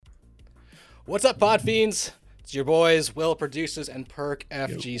What's up, Podfiends? It's your boys, Will Producers and Perk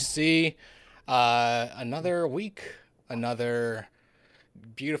FGC. Another week, another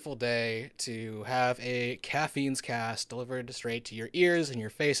beautiful day to have a Caffeines cast delivered straight to your ears and your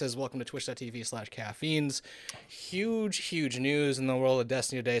faces. Welcome to twitch.tv/caffeines. Huge news in the world of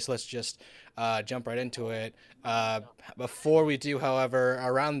Destiny today, so let's just jump right into it. Before we do, however,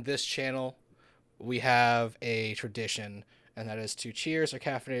 around this channel, we have a tradition, and that is to cheers or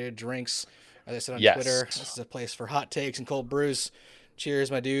caffeinated drinks. As I said on Twitter, this is a place for hot takes and cold brews. Cheers,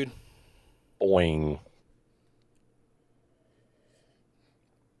 my dude. Boing.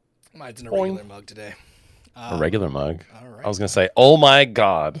 Mine's in a regular mug today. A regular mug. All right. I was going to say, oh my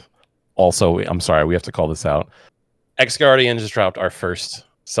God. Also, I'm sorry, we have to call this out. X Guardian just dropped our first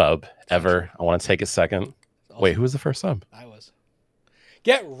sub ever. I want to take a second. Awesome. Wait, who was the first sub? I was.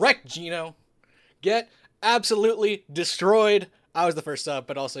 Get wrecked, Gino. Get absolutely destroyed. I was the first sub,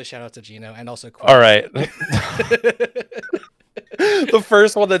 but also shout out to Gino and also Quinn. All right. The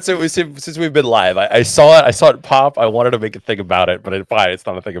first one that since we've been live. I saw it pop. I wanted to make a thing about it, but it's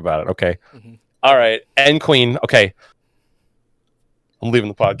not a thing about it. Okay. Mm-hmm. All right. And Queen. Okay. I'm leaving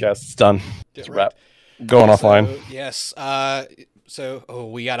the podcast. It's done. It's a wrap. Going offline. Yes.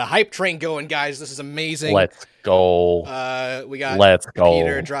 We got a hype train going, guys. This is amazing. Let's go. We got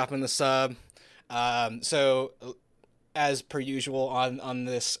Peter dropping the sub. As per usual on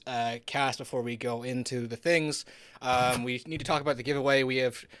this cast, before we go into the things, we need to talk about the giveaway. We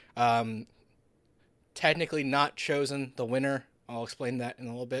have technically not chosen the winner. I'll explain that in a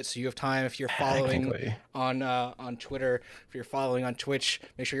little bit. So you have time, if you're following on Twitter, if you're following on Twitch,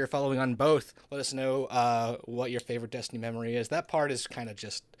 make sure you're following on both. Let us know what your favorite Destiny memory is. That part is kind of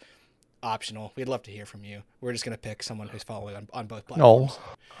just optional. We'd love to hear from you. We're just going to pick someone who's following on both platforms.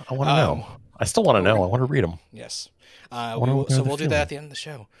 No, I want to know. I still want to know. I want to read them. Yes. We'll do that at the end of the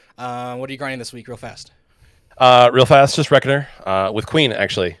show. What are you grinding this week, real fast? Just Reckoner. With Queen,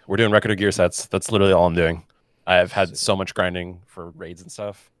 actually. We're doing Reckoner gear sets. That's literally all I'm doing. I've had so much grinding for raids and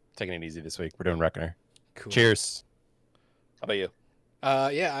stuff. Taking it easy this week. We're doing Reckoner. Cool. Cheers. How about you?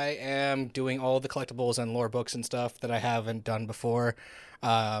 Yeah, I am doing all the collectibles and lore books and stuff that I haven't done before,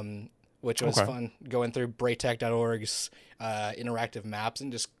 which was fun. Going through braytech.org's interactive maps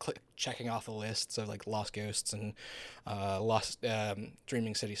and just checking off the lists of like Lost Ghosts and Lost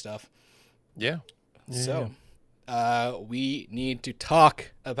Dreaming City stuff. Yeah. We need to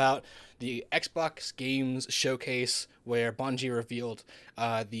talk about the Xbox Games Showcase where Bungie revealed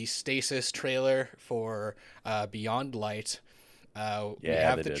the Stasis trailer for Beyond Light. We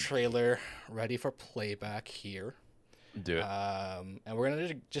have the trailer ready for playback here. Do it. And we're going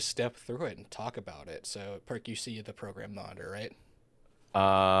to just step through it and talk about it. So, Perk, you see the program monitor, right?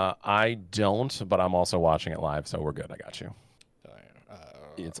 I don't, but I'm also watching it live, so we're good. I got you.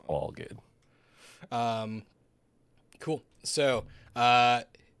 It's all good. Cool. So,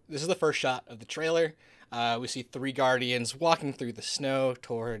 this is the first shot of the trailer. We see three Guardians walking through the snow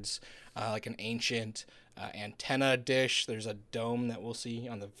towards like an ancient antenna dish. There's a dome that we'll see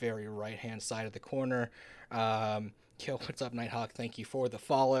on the very right-hand side of the corner. Yo, what's up, Nighthawk? Thank you for the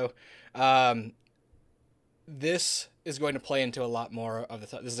follow. This is going to play into a lot more of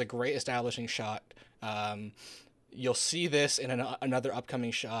the... This is a great establishing shot. You'll see this in another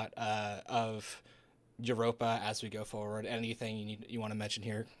upcoming shot of Europa as we go forward. Anything you want to mention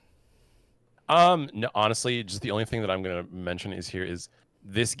here? No, honestly, just the only thing that I'm going to mention is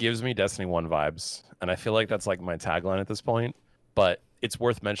this gives me Destiny 1 vibes, and I feel like that's like my tagline at this point, but it's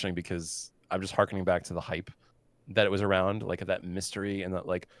worth mentioning because I'm just harkening back to the hype that it was around, like that mystery and that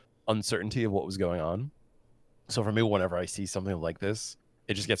like uncertainty of what was going on. So for me, whenever I see something like this,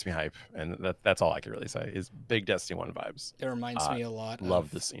 it just gets me hype, and that's all I can really say is big Destiny 1 vibes. It reminds me a lot.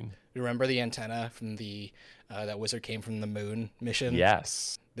 Love the scene. You remember the antenna from the that wizard came from the moon mission?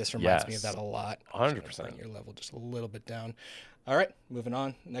 Yes. This reminds me of that a lot. 100%. Bring your level just a little bit down. All right, moving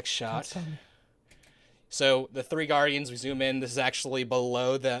on. Next shot. So the three Guardians, we zoom in. This is actually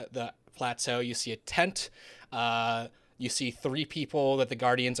below the plateau. You see a tent. You see three people that the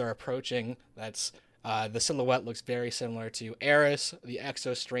Guardians are approaching. That's the silhouette looks very similar to Eris, the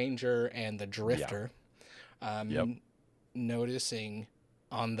Exo Stranger, and the Drifter. Noticing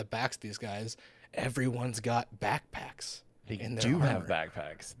on the backs of these guys, everyone's got backpacks. They do have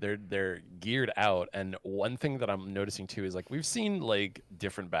backpacks. They're geared out, and one thing that I'm noticing too is like we've seen like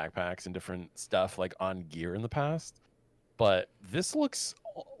different backpacks and different stuff like on gear in the past, but this looks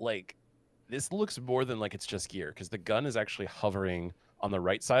more than like it's just gear because the gun is actually hovering on the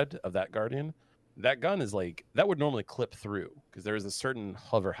right side of that Guardian. That gun is like that would normally clip through because there is a certain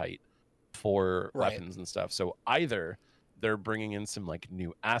hover height for weapons and stuff. So either they're bringing in some like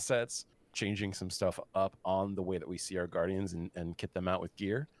new assets, changing some stuff up on the way that we see our Guardians and kit them out with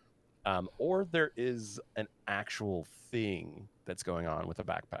gear. Or there is an actual thing that's going on with the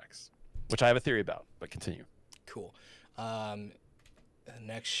backpacks, which I have a theory about, but continue. Cool.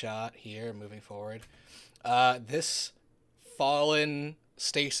 Next shot here, moving forward. This fallen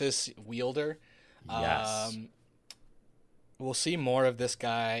stasis wielder. Yes. We'll see more of this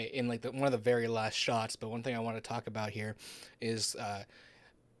guy in like one of the very last shots, but one thing I want to talk about here is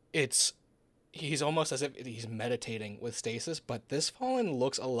he's almost as if he's meditating with stasis, but this fallen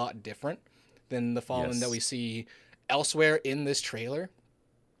looks a lot different than the fallen that we see elsewhere in this trailer,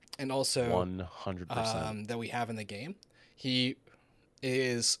 and also 100% that we have in the game. He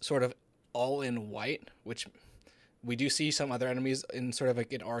is sort of all in white, which we do see some other enemies in sort of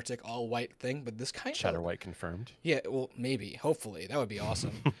like an Arctic all white thing, but this kind Shatter White confirmed. Yeah, well, maybe, hopefully, that would be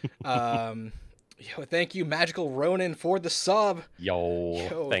awesome. Thank you, Magical Ronin, for the sub.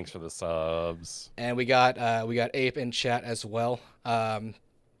 Yo, thanks for the subs. And we got Ape in chat as well.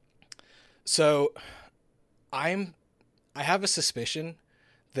 So I have a suspicion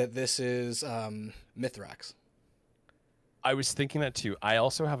that this is Mithrax. I was thinking that too. I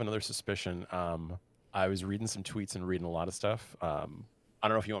also have another suspicion. I was reading some tweets and reading a lot of stuff. I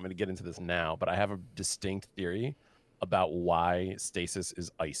don't know if you want me to get into this now, but I have a distinct theory about why Stasis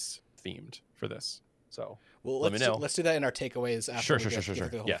is ice themed for this. So let me know. Let's do that in our takeaways after.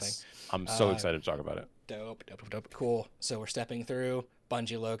 Sure. Yes, I'm so excited to talk about it. Dope. Cool. So we're stepping through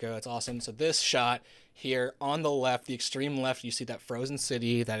Bungie logo. It's awesome. So this shot here on the left, the extreme left, you see that frozen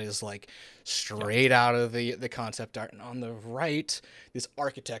city that is like straight out of the concept art, and on the right, this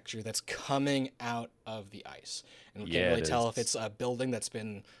architecture that's coming out of the ice. And we can't really tell if it's a building that's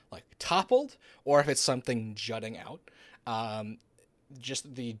been like toppled or if it's something jutting out.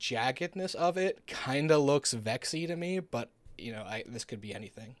 Just the jaggedness of it kind of looks Vexy to me, but this could be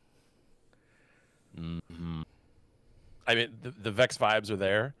anything. Mm-hmm. I mean, the Vex vibes are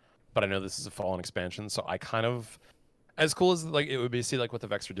there, but I know this is a Fallen expansion, so I kind of, as cool as like it would be to see like what the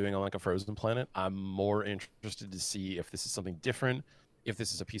Vex are doing on like a frozen planet, I'm more interested to see if this is something different, if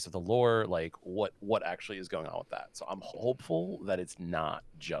this is a piece of the lore, like what actually is going on with that. So I'm hopeful that it's not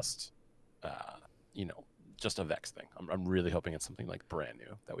just, just a Vex thing. I'm really hoping it's something like brand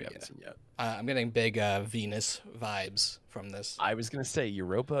new that we haven't seen yet. I'm getting big Venus vibes from this. I was gonna say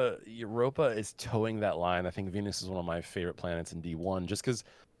Europa is towing that line. I think Venus is one of my favorite planets in D1, just because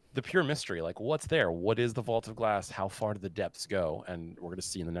the pure mystery, like what's there, what is the Vault of Glass, how far do the depths go, and we're gonna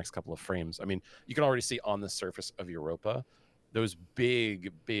see in the next couple of frames. I mean, you can already see on the surface of Europa those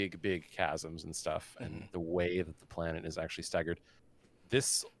big chasms and stuff, and the way that the planet is actually staggered.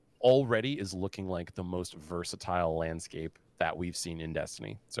 This already is looking like the most versatile landscape that we've seen in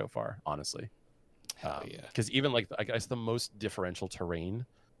Destiny so far, honestly. Hell yeah. Because even like, I guess the most differential terrain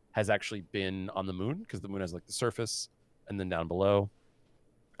has actually been on the moon, because the moon has like the surface, and then down below,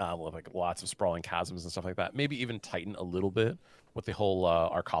 we'll have like lots of sprawling chasms and stuff like that. Maybe even Titan a little bit with the whole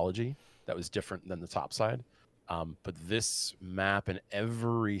arcology that was different than the top side. But this map and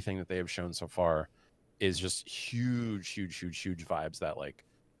everything that they have shown so far is just huge vibes that like,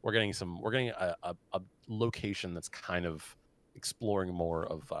 we're getting a location that's kind of exploring more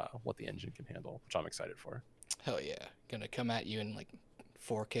of what the engine can handle, which I'm excited for. Hell yeah. Gonna come at you in like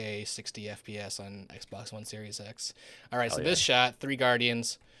 4K 60 FPS on Xbox One Series X. All right, this shot, 3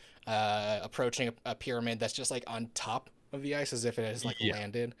 Guardians approaching a pyramid that's just like on top of the ice as if it has like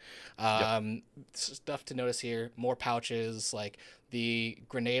landed. Stuff to notice here, more pouches, like the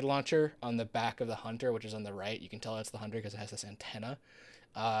grenade launcher on the back of the Hunter, which is on the right. You can tell it's the Hunter because it has this antenna.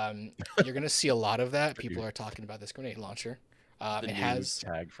 You're gonna see a lot of that. People are talking about this grenade launcher. It has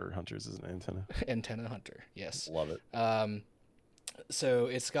tag for Hunters is an antenna. Antenna Hunter, yes. Love it. So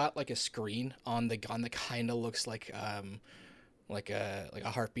it's got like a screen on the gun that kind of looks like a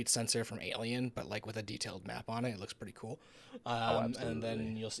heartbeat sensor from Alien, but like with a detailed map on it. It looks pretty cool. And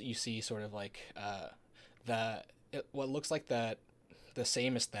then you see sort of like what looks like the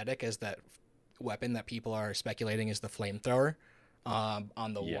same aesthetic as that weapon that people are speculating is the flamethrower.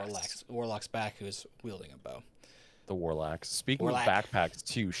 On the Warlock's back, who's wielding a bow. The Warlocks. Speaking of backpacks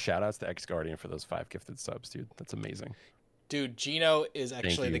too, shout outs to X Guardian for those 5 gifted subs, dude. That's amazing. Dude, Gino is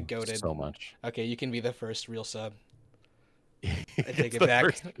actually the goated. So much. Okay, you can be the first real sub. I take it back.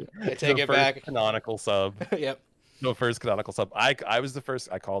 I take it back. Canonical sub. Yep. No, first canonical sub. I was the first.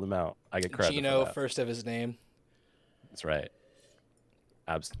 I called him out. I get credit. Gino, for that. first of his name. That's right.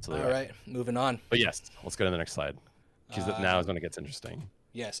 Absolutely. All right, moving on. But yes, let's go to the next slide, because now is when it gets interesting.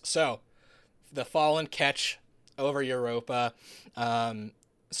 Yes. So, the Fallen catch over Europa.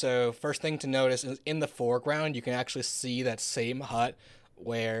 So first thing to notice is in the foreground, you can actually see that same hut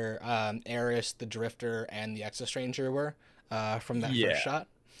where Eris, the Drifter, and the Exo Stranger were from that Yeah. first shot.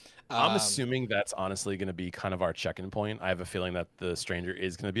 I'm assuming that's honestly going to be kind of our check-in point. I have a feeling that the stranger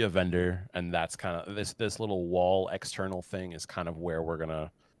is going to be a vendor, and that's kind of this little wall external thing is kind of where we're going to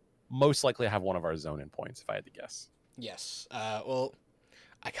most likely have one of our zone in points, if I had to guess. Yes. Well,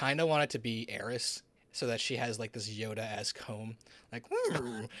 I kind of want it to be Eris so that she has like this Yoda-esque home, like,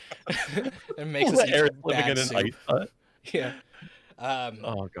 it makes us eat Eris some living bad in an soup. ice hut. Yeah.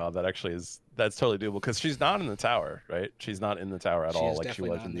 Oh god, that actually is that's totally doable because she's not in the tower, right? She's not in the tower at She all is like she definitely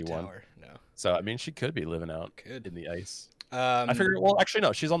was not in in the D1. tower. No. So I mean, she could be living out Could. in the ice. I figured. Well, actually,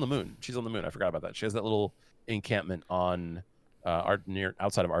 no. She's on the moon. She's on the moon. I forgot about that. She has that little encampment on near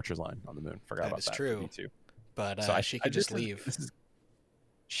outside of Archer's Line on the moon. Forgot That about is that. true. Me too. But So she could just leave.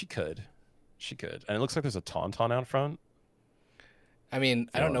 She could, and it looks like there's a tauntaun out front. I mean,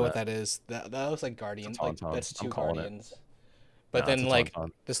 I don't Feeling know what that. that is. That looks like Guardians. Like, tauntaun. that's I'm two calling it. Guardians. But Nah, it's then a like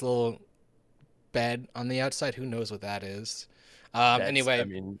tauntaun. this little bed on the outside, who knows what that is? That's- Anyway, I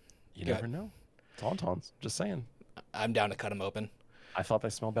mean, you go never know. Tauntauns. Just saying. I'm down to cut them open. I thought they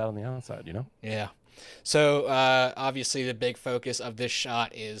smelled bad on the outside. You know. Yeah. So obviously the big focus of this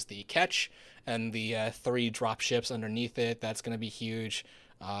shot is the catch and the 3 drop ships underneath it. That's going to be huge.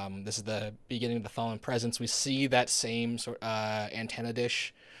 This is the beginning of the Fallen Presence. We see that same sort antenna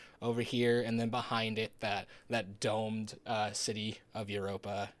dish over here, and then behind it that domed city of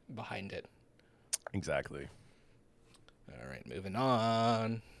Europa behind it. Exactly. All right, moving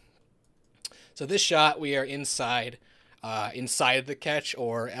on. So this shot, we are inside the catch,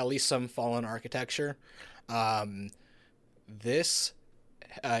 or at least some fallen architecture. The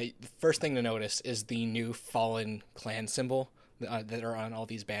first thing to notice is the new fallen clan symbol that are on all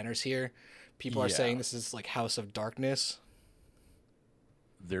these banners here. People are Yeah. saying this is like House of Darkness.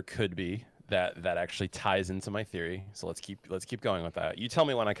 There could be that actually ties into my theory. So let's keep going with that. You tell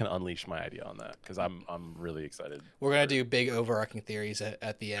me when I can unleash my idea on that because I'm really excited. We're gonna do big overarching theories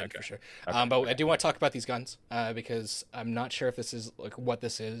at the end for sure. Okay, But I do want to talk about these guns because I'm not sure if this is like what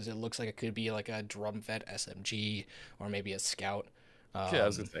this is. It looks like it could be like a drum-fed SMG or maybe a scout. Yeah, I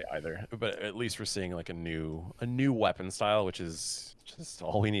was gonna say either, but at least we're seeing like a new weapon style, which is just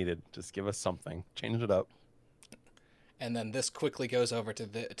all we needed. Just give us something, change it up. And then this quickly goes over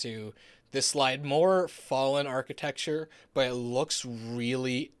to this slide, more fallen architecture, but it looks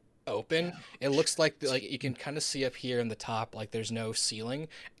really open. It looks like you can kind of see up here in the top, like there's no ceiling,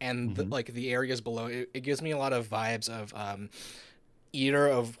 and like the areas below. It gives me a lot of vibes of Eater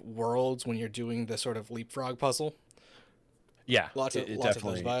of Worlds when you're doing the sort of leapfrog puzzle. Yeah, Lots of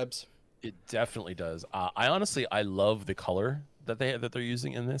those vibes. It definitely does. I love the color that they're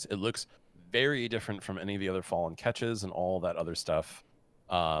using in this. It looks very different from any of the other fallen catches and all that other stuff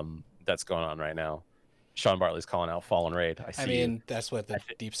that's going on right now. Sean Bartley's calling out Fallen Raid. I mean, that's what the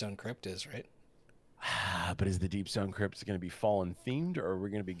Deep Stone Crypt is, right? But is the Deep Stone Crypt going to be Fallen themed, or are we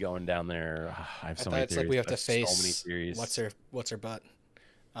going to be going down there? I have so many It's theories. like we have to so many face theories. what's her butt.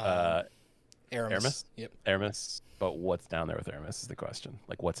 Aramis. Yep. Aramis. But what's down there with Aramis is the question.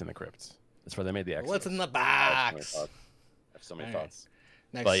 Like, what's in the crypt? That's where they made the Exodus. What's in the I box? have so many All right. thoughts.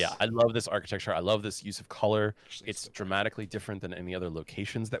 Next. But yeah, I love this architecture. I love this use of color. It's dramatically different than any other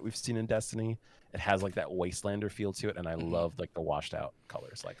locations that we've seen in Destiny. It has like that Wastelander feel to it, and I love like the washed out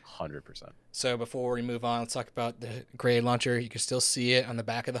colors, like 100%. So before we move on, let's talk about the grenade launcher. You can still see it on the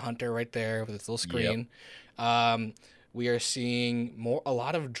back of the Hunter right there with its little screen. We are seeing a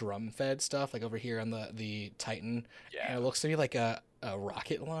lot of drum fed stuff like over here on the Titan. Yeah. And it looks to me like a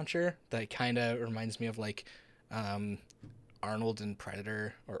rocket launcher that kind of reminds me of like Arnold and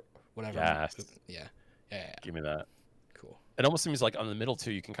Predator or whatever. Yes. Yeah. Give me that. Cool. It almost seems like on the middle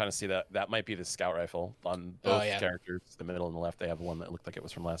too, you can kind of see that might be the scout rifle on both characters. The middle and the left, they have one that looked like it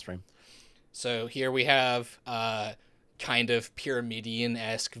was from last frame. So here we have kind of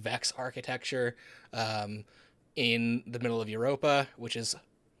Pyramidion-esque Vex architecture in the middle of Europa, which is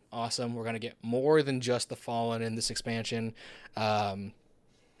awesome. We're going to get more than just the Fallen in this expansion. I'm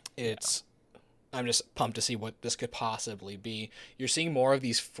just pumped to see what this could possibly be. You're seeing more of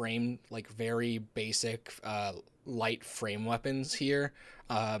these frame, like very basic light frame weapons here,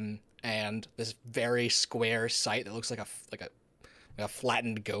 and this very square sight that looks like a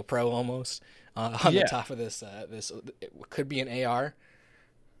flattened GoPro almost on the top of this. It could be an AR.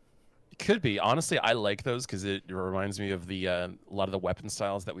 It could be. Honestly, I like those because it reminds me of the a lot of the weapon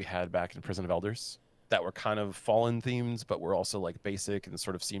styles that we had back in Prison of Elders that were kind of Fallen themed, but were also like basic and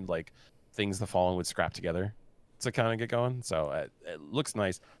sort of seemed like things the Fallen would scrap together to kind of get going. So it looks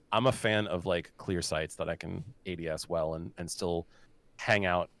nice. I'm a fan of like clear sights that I can ADS well and still hang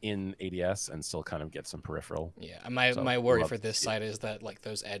out in ADS and still kind of get some peripheral. Yeah, my So my worry love for to this see side is that like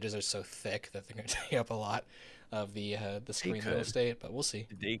those edges are so thick that they're going to take up a lot of the screen real could. estate, but we'll see.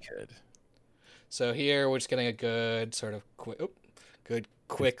 They could. So here we're just getting a good sort of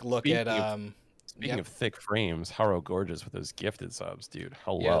quick look at Speaking yep. of thick frames, Haro Gorgeous with those gifted subs, dude.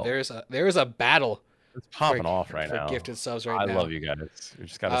 Hello. Yeah, there's a battle. It's popping off right now. Gifted subs right I now. love you guys. You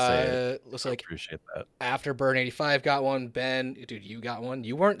just gotta say it. Looks I like appreciate that. Afterburn85 got one. Ben, dude, you got one.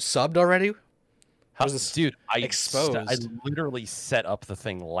 You weren't subbed already? Dude, I exposed? literally set up the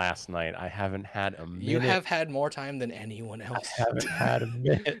thing last night. I haven't had a minute. You have had more time than anyone else. I haven't had a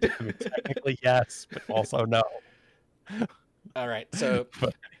minute. I mean, technically yes, but also no. All right, so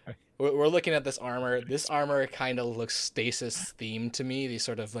we're looking at this armor. This armor kind of looks stasis themed to me. These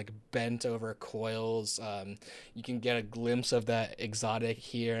sort of like bent over coils. You can get a glimpse of that exotic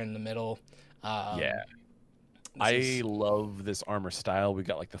here in the middle. Yeah. I love this armor style. We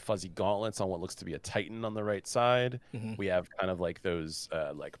got like the fuzzy gauntlets on what looks to be a Titan on the right side. Mm-hmm. We have kind of like those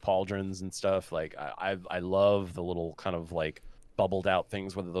like pauldrons and stuff. Like I love the little kind of like bubbled out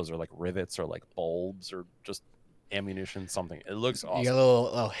things, whether those are like rivets or like bulbs or just ammunition, something. It looks awesome. You got a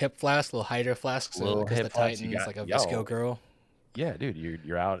little hip flask, little hydro flasks, because the Titan's like a Visco girl. Yeah, dude,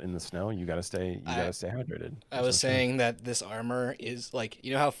 you're out in the snow. You gotta stay hydrated. I was saying that this armor is like,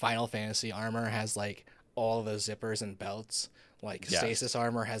 you know how Final Fantasy armor has like all the zippers and belts, like Stasis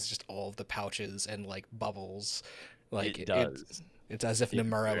armor has just all of the pouches and like bubbles. Like it does. It's as if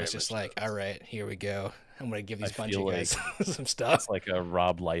Nomura was just like, all right, here we go. I'm gonna give these Bungie guys like some stuff. It's like a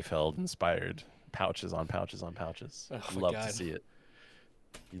Rob Liefeld inspired pouches on pouches on pouches. Oh, love to see it.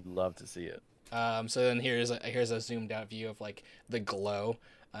 You'd love to see it. So then here's a zoomed out view of like the glow.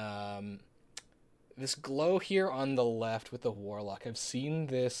 This glow here on the left with the Warlock. I've seen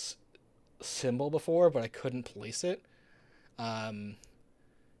this symbol before, but I couldn't place it.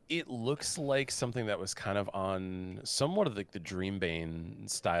 It looks like something that was kind of on somewhat of like the Dreambane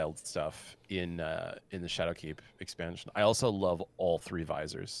styled stuff in the Shadowkeep expansion. I also love all three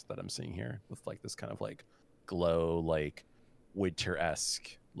visors that I'm seeing here with like this kind of like glow, like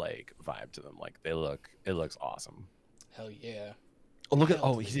Witcher-esque like vibe to them. Like it looks awesome. Hell yeah. Oh, look at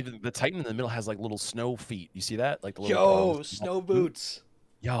he's even the Titan in the middle has like little snow feet. You see that? Like the little snow boots.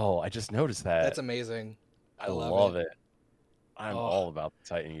 Yo, I just noticed that. That's amazing. I love it. I'm all about the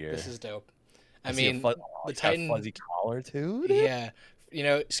Titan gear. This is dope. I mean, the Titan fuzzy collar too. Dude? Yeah, you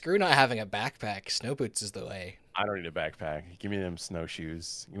know, screw not having a backpack. Snow boots is the way. I don't need a backpack. Give me them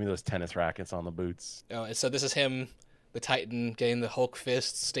snowshoes. Give me those tennis rackets on the boots. Oh, so this is him, the Titan, getting the Hulk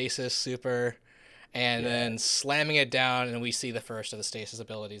fist, stasis, super, and then slamming it down, and we see the first of the stasis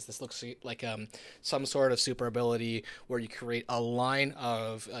abilities. This looks like some sort of super ability where you create a line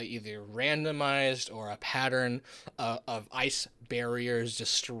of either randomized or a pattern of ice barriers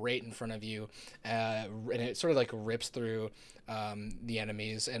just straight in front of you, and it sort of like rips through the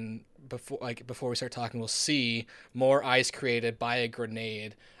enemies. And before we start talking, we'll see more ice created by a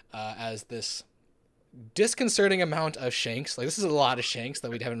grenade as this disconcerting amount of shanks. Like this is a lot of shanks that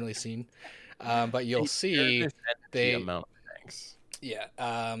we haven't really seen. But you'll see the amount of tanks. Yeah.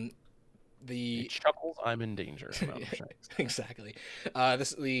 The chuckles, I'm in danger. Exactly.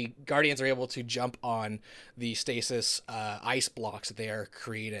 The Guardians are able to jump on the stasis ice blocks that they are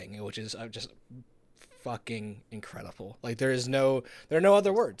creating, which is just fucking incredible. Like there are no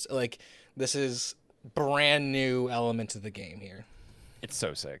other words. Like this is brand new element to the game here. It's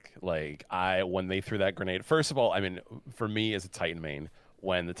so sick. Like when they threw that grenade, first of all, I mean, for me as a Titan main,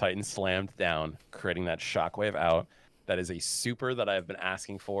 when the Titan slammed down, creating that shockwave out, that is a super that I've been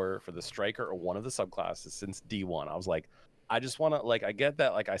asking for the Striker or one of the subclasses since D1. I was like, I just want to, like, I get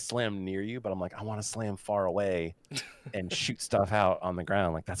that, like, I slam near you, but I'm like, I want to slam far away and shoot stuff out on the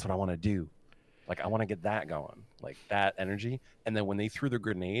ground. Like, that's what I want to do. Like, I want to get that going, like, that energy. And then when they threw the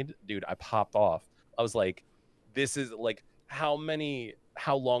grenade, dude, I popped off. I was like, this is, like, how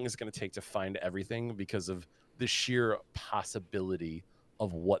long is it going to take to find everything because of the sheer possibility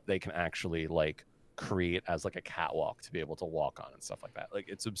of what they can actually like create as like a catwalk to be able to walk on and stuff like that. Like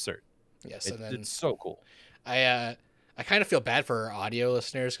it's absurd. Yes, it's so cool. I kind of feel bad for our audio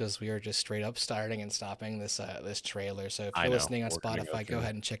listeners because we are just straight up starting and stopping this trailer. So if you're listening on Spotify, go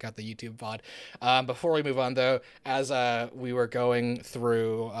ahead and check out the YouTube pod. Before we move on though, as we were going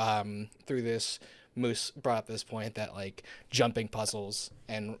through this, Moose brought up this point that like jumping puzzles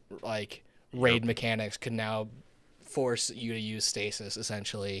and like raid mechanics could now force you to use stasis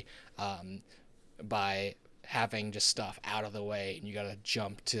essentially by having just stuff out of the way, and you gotta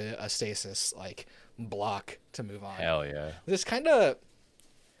jump to a stasis like block to move on. Hell yeah. This kind of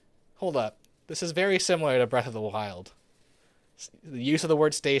hold up. This is very similar to Breath of the Wild. The use of the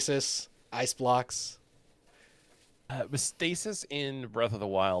word stasis, ice blocks. Stasis in Breath of the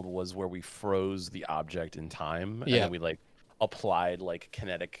Wild was where we froze the object in time, and Yeah. then we like applied like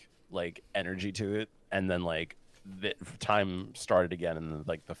kinetic like energy to it, and then like the time started again, and then,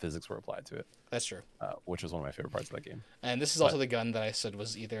 like the physics were applied to it. That's true. Which was one of my favorite parts of that game. And this is also the gun that I said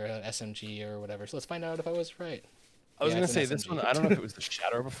was either an SMG or whatever. So let's find out if I was right. I was Yeah, gonna it's an say this SMG. one. I don't know if it was the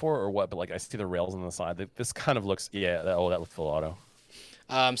Shadow before or what, but like I see the rails on the side. This kind of looks. Yeah. That looks full auto.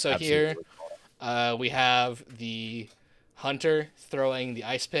 So Absolutely here full auto. we have the hunter throwing the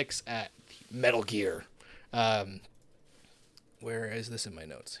ice picks at the Metal Gear. Where is this in my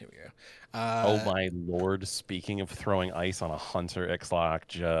notes? Here we go. Oh my lord! Speaking of throwing ice on a hunter, Ixlock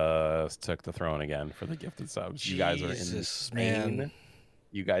just took the throne again for the gifted subs. You guys are Jesus, insane. man.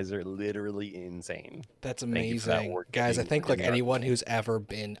 You guys are literally insane. That's Thank you for that amazing. work Guys, I being think like in there. anyone who's ever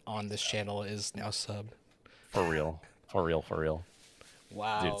been on this channel is now subbed. For real. For real. For real.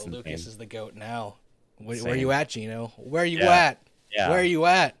 Wow, Dude, it's Lucas insane. is the GOAT now. Where Insane. are you at, Gino? Where are you Yeah. at? Yeah. Where are you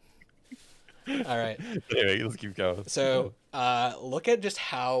at? All right. Anyway, let's keep going. So, look at just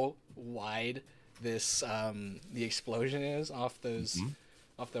how wide this the explosion is off those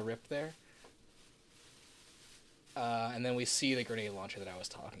off the rip there. And then we see the grenade launcher that I was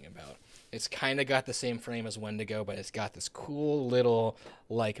talking about. It's kind of got the same frame as Wendigo, but it's got this cool little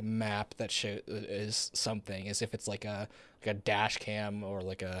like map that is something, as if it's like a dash cam or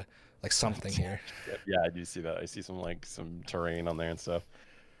like something here. Yeah, I do see that. I see some terrain on there and stuff.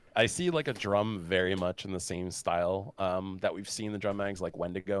 I see like a drum very much in the same style that we've seen the drum mags like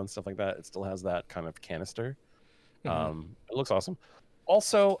Wendigo and stuff like that. It still has that kind of canister. It looks awesome.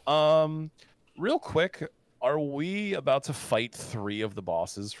 Also, real quick, are we about to fight 3 of the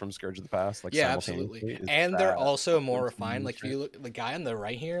bosses from Scourge of the Past? Like, Yeah, absolutely. simultaneously? Is And they're that also more what's refined. Like if true? you look, the guy on the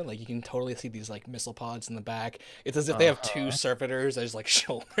right here, like you can totally see these like missile pods in the back. It's as if they have 2 servitors as like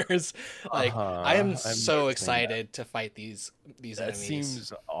shoulders. Like I am I'm so noticing that. excited to fight these That enemies.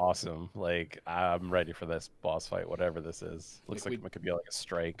 seems awesome. Like, I'm ready for this boss fight, whatever this is. Looks We- like it could be like a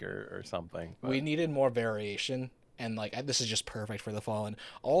strike or something. But We needed more variation, and like this is just perfect for the Fallen.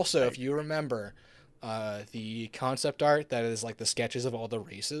 Also, if you remember, the concept art that is like the sketches of all the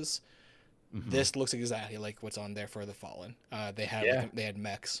races, this looks exactly like what's on there for the Fallen. They had Yeah. they had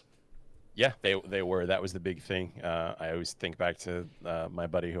mechs. yeah, they were. That was the big thing. I always think back to my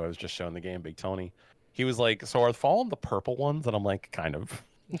buddy who I was just showing the game, Big Tony. He was like, "So are the Fallen the purple ones?" And I'm like, "Kind of."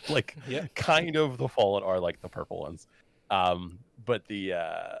 Like, Yeah. kind of the Fallen are like the purple ones. But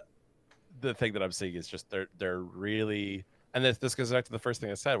the thing that I'm seeing is just they're really, and this goes back to the first thing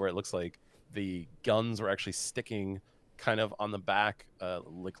I said, where it looks like the guns were actually sticking kind of on the back,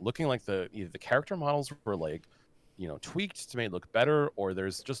 like looking like either the character models were like, tweaked to make it look better, or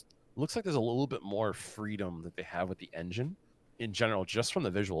there's just looks like there's a little bit more freedom that they have with the engine in general, just from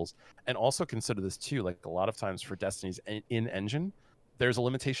the visuals. And also consider this too, like a lot of times for Destiny's in engine, there's a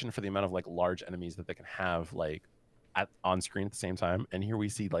limitation for the amount of like large enemies that they can have like on screen at the same time. And here we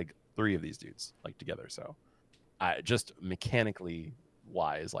see like 3 of these dudes like together. So just mechanically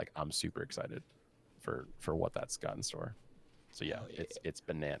wise, like I'm super excited for what that's got in store. So yeah, Oh, yeah. it's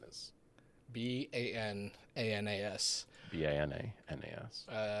bananas. BANANAS. BANANAS.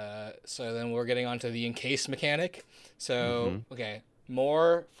 So then we're getting onto the encase mechanic. So okay,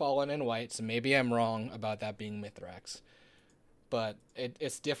 more Fallen in white. So maybe I'm wrong about that being Mithrax, but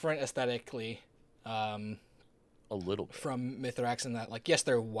it's different aesthetically. A little bit. From Mithrax in that, like, yes,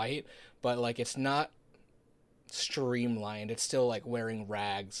 they're white, but like it's not streamlined. It's still like wearing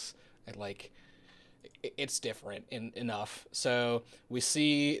rags, and like it's different enough. So we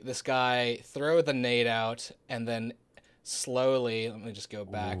see this guy throw the nade out, and then slowly, let me just go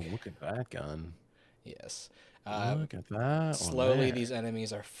back. Ooh, look at that gun. Yes. Look at that. Slowly, one these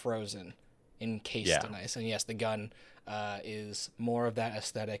enemies are frozen, encased Yeah. in ice, and yes, the gun is more of that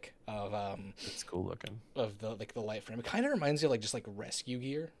aesthetic of It's cool looking. of the like the light frame. It kind of reminds you of like just like rescue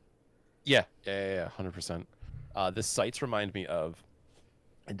gear. Yeah, 100%. The sights remind me of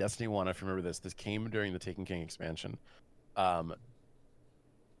in Destiny 1, if you remember this came during the Taken King expansion.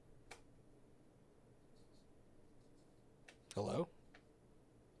 Hello?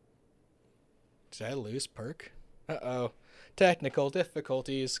 Did I lose Perk? Uh-oh. Technical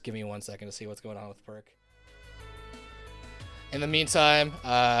difficulties. Give me 1 second to see what's going on with Perk. In the meantime,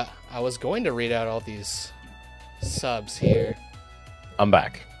 I was going to read out all these subs here. I'm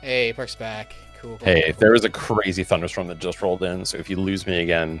back. Hey, Perk's back. Cool. Hey, there was a crazy thunderstorm that just rolled in, so if you lose me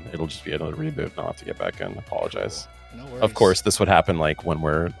again, it'll just be another reboot, and I'll have to get back in. Apologize. No worries. Of course, this would happen like when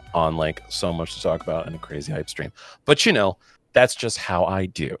we're on like so much to talk about in a crazy hype stream. But that's just how I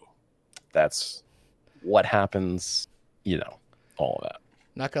do. That's what happens, all of that.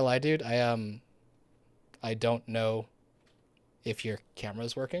 Not gonna lie, dude. I don't know if your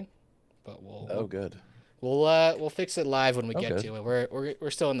camera's working, but Good. we'll fix it live when we get Good. to it.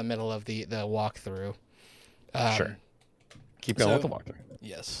 We're still in the middle of the walkthrough. Sure. Keep going with the walkthrough.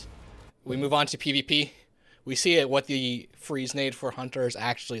 Yes. We move on to PvP. We see it what the freeze nade for Hunters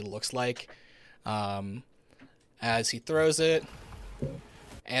actually looks like. As he throws it,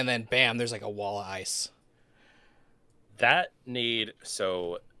 and then bam, there's like a wall of ice. That nade,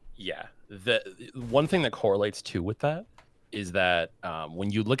 so yeah. The one thing that correlates too with that is that when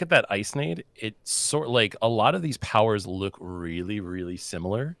you look at that ice nade, it's sort of like a lot of these powers look really, really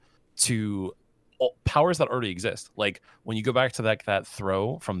similar to powers that already exist. Like when you go back to that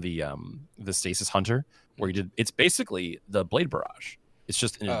throw from the Stasis Hunter, where he did, it's basically the Blade Barrage. It's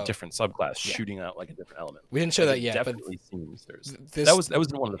just in a different subclass, shooting out like a different element. We didn't show that yet, definitely but seems there's that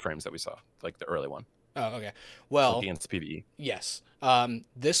was in one of the frames that we saw, like the early one. Oh, okay. Well, against PvE. Yes.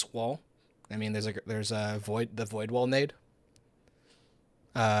 This wall, I mean, there's the void wall nade.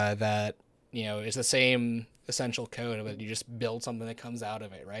 That is the same essential code, but you just build something that comes out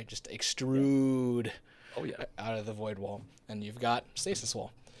of it, right? Just extrude. Oh yeah. Out of the void wall, and you've got stasis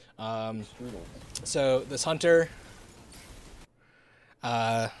wall. So this hunter.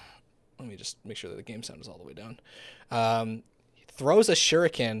 Let me just make sure that the game sound is all the way down. Throws a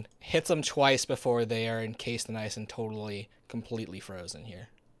shuriken, hits them twice before they are encased in ice and completely frozen here.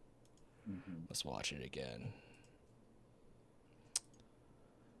 Mm-hmm. Let's watch it again.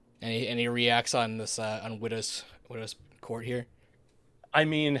 And he reacts on this on Widow's court here. I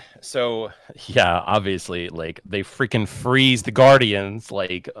mean, so yeah, obviously, like they freaking freeze the Guardians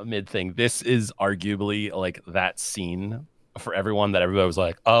like mid thing. This is arguably like that scene for everyone that everybody was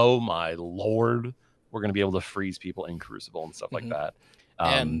like, "Oh my lord, we're gonna be able to freeze people in Crucible and stuff like that."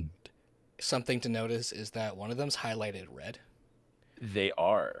 And something to notice is that one of them's highlighted red. They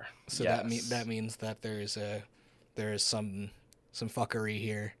are. So yes. that means that there is some fuckery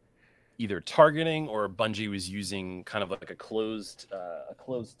here. Either targeting or Bungie was using kind of like a closed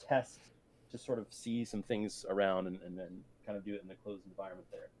test to sort of see some things around and then kind of do it in a closed environment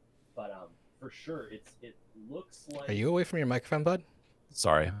there. But for sure, it looks like. Are you away from your microphone, bud?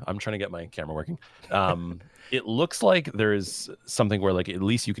 Sorry, I'm trying to get my camera working. It looks like there's something where like at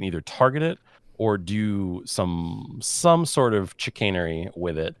least you can either target it or do some sort of chicanery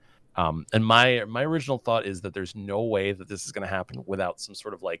with it. And my original thought is that there's no way that this is going to happen without some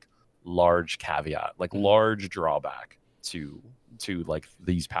sort of like large caveat, like large drawback to like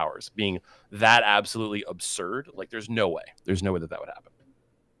these powers being that absolutely absurd. Like there's no way that would happen.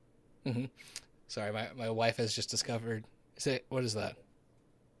 Mm-hmm. Sorry, my wife has just discovered. What is that?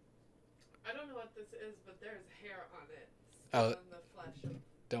 I don't know what this is, but there's hair on it. On the flesh.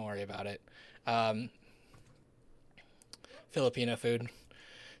 Don't worry about it. Filipino food.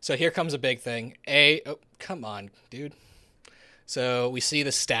 So here comes a big thing. Oh, come on, dude. So we see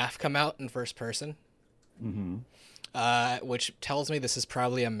the staff come out in first person, which tells me this is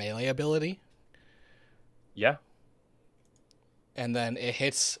probably a melee ability. Yeah. And then it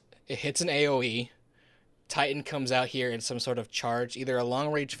hits an AoE. Titan comes out here in some sort of charge, either a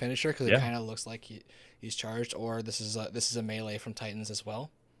long range finisher because it kind of looks like he's charged, or this is a melee from Titans as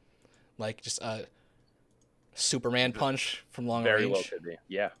well, like just a Superman punch from long range. Very well could be.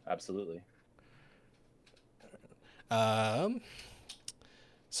 Yeah, absolutely.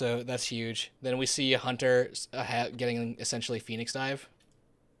 So that's huge. Then we see a Hunter getting essentially Phoenix Dive.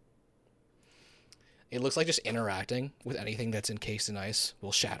 It looks like just interacting with anything that's encased in ice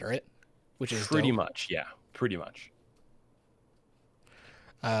will shatter it, which is pretty dope. much. Yeah, pretty much.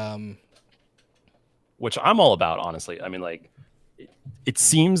 Which I'm all about, honestly. I mean, like, it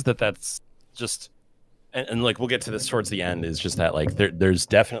seems that that's just, and like we'll get to this towards the end. Is just that like there's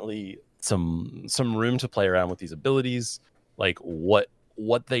definitely some room to play around with these abilities, like what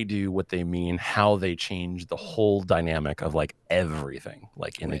they do, what they mean, how they change the whole dynamic of like everything,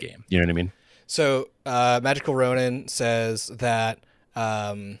 like in the game. You know what I mean? So Magical Ronin says that,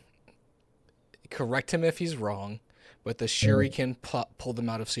 correct him if he's wrong, but the Shuriken pulled them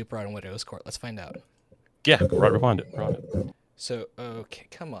out of Super on Widow's Court. Let's find out. Yeah, right behind it. So, okay,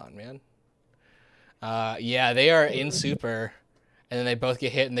 come on, man. Yeah, they are in Super, and then they both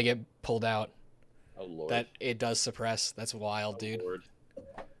get hit and they get pulled out. Oh, Lord. That it does suppress. That's wild, dude. Lord.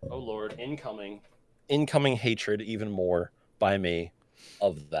 Oh, Lord. Incoming hatred even more by me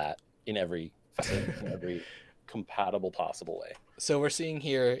of that in every compatible possible way. So we're seeing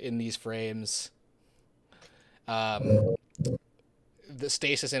here in these frames the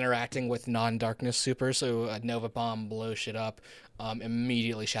stasis interacting with non-darkness super, so a Nova Bomb blows shit up,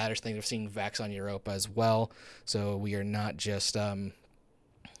 immediately shatters things. We've seen Vex on Europa as well, so we are not just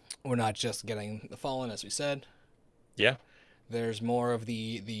we're not just getting the Fallen, as we said. Yeah. There's more of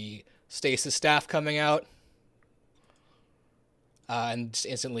the stasis staff coming out, and just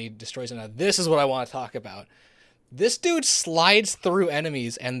instantly destroys it. Now, this is what I want to talk about. This dude slides through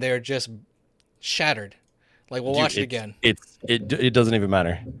enemies, and they're just shattered. Like, we'll watch it again. It doesn't even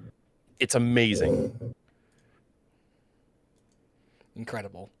matter. It's amazing.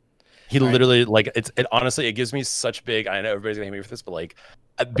 Incredible. He literally like it honestly, it gives me such big, I know everybody's gonna hate me for this, but like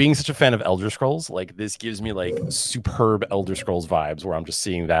being such a fan of Elder Scrolls, like this gives me like superb Elder Scrolls vibes where I'm just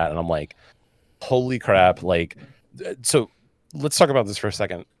seeing that and I'm like, holy crap. Like, so let's talk about this for a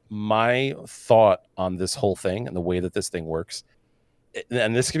second. My thought on this whole thing and the way that this thing works,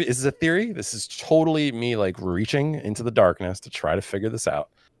 and this is a theory, this is totally me like reaching into the darkness to try to figure this out,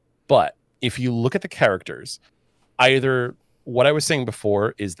 but if you look at the characters, either what I was saying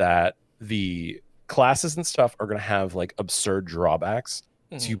before is that the classes and stuff are going to have like absurd drawbacks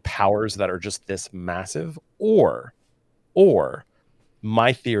to powers that are just this massive, or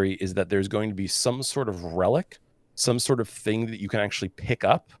my theory is that there's going to be some sort of relic, some sort of thing that you can actually pick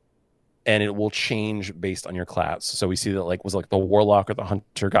up and it will change based on your class. So we see that like was like the warlock or the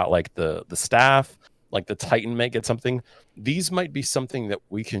hunter got like the staff, like the titan might get something. These might be something that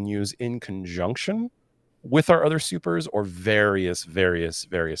we can use in conjunction with our other supers or various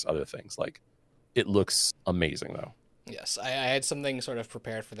other things. Like, it looks amazing though. Yes, I had something sort of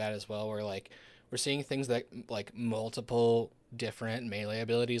prepared for that as well, where like we're seeing things that like multiple different melee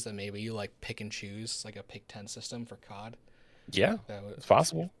abilities that maybe you like pick and choose, like a pick 10 system for COD. Yeah, it's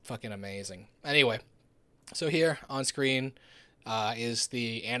possible. Fucking amazing. Anyway, so here on screen is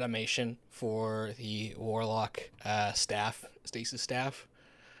the animation for the warlock stasis staff.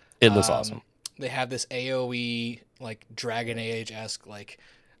 It looks awesome. They have this AoE like Dragon Age-esque like,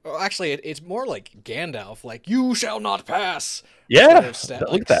 well, actually it's more like Gandalf, like you shall not pass. Yeah,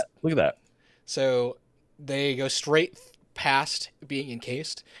 look at that. So they go straight past being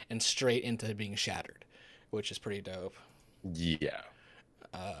encased and straight into being shattered, which is pretty dope. Yeah.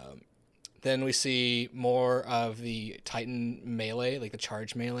 Then we see more of the Titan melee, like the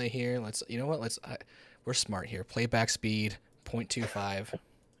charge melee here. We're smart here. Playback speed 0.25.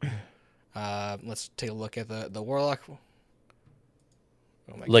 Let's take a look at the warlock. Oh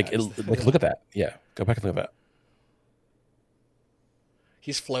my God. Look at that. Yeah, go back and look at that.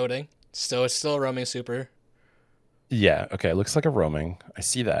 He's floating. So it's still a roaming super. Yeah. Okay. It looks like a roaming. I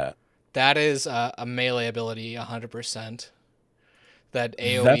see that. That is a melee ability, 100%. That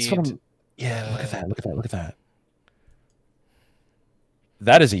AoE. That's what I'm. Yeah. Look at that. Look at that.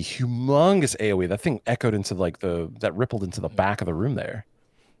 That is a humongous AoE. That thing echoed into like that rippled into the back of the room there.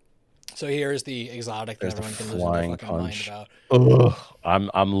 So here's the exotic that everyone can lose their fucking mind about. Ugh,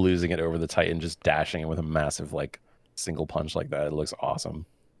 I'm losing it over the Titan, just dashing it with a massive like single punch like that. It looks awesome.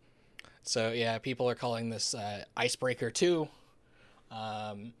 So yeah, people are calling this Icebreaker 2.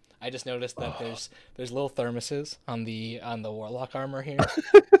 I just noticed that there's little thermoses on the warlock armor here.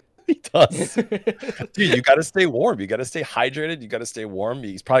 He does. Dude, you gotta stay warm. You gotta stay hydrated. You gotta stay warm.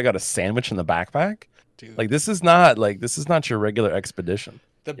 He's probably got a sandwich in the backpack. Dude. This is not your regular expedition.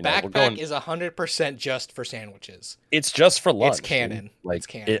 The backpack is 100% just for sandwiches. It's just for lunch. It's canon. Like, it's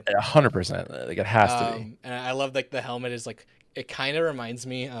canon. 100%. Like, it has to be. And I love like the helmet is like, it kind of reminds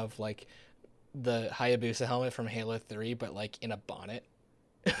me of like the Hayabusa helmet from Halo 3, but like in a bonnet.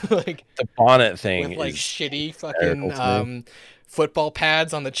 Like the bonnet thing with like shitty fucking football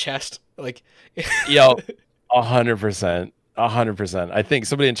pads on the chest. Like, yo, 100%. 100%. I think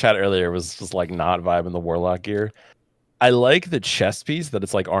somebody in chat earlier was just like not vibing the warlock gear. I like the chest piece that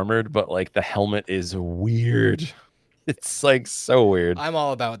it's like armored, but like the helmet is weird. It's like so weird. I'm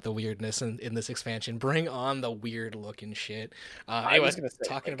all about the weirdness in this expansion. Bring on the weird looking shit. I was gonna say,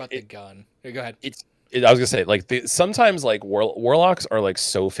 talking about the gun. Here, go ahead. I was gonna say like sometimes like warlocks are like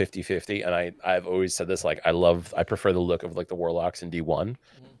so 50-50, and I've always said this, like I prefer the look of like the warlocks in D1,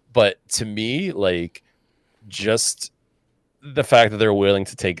 but to me like just the fact that they're willing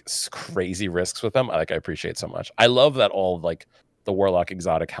to take crazy risks with them, I appreciate so much. I love that all like the warlock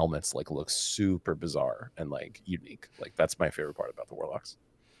exotic helmets like look super bizarre and like unique. Like that's my favorite part about the warlocks.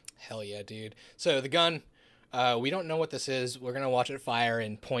 Hell yeah, dude. So the gun, we don't know what this is. We're gonna watch it fire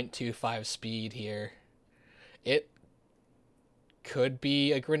in 0.25 speed here. It could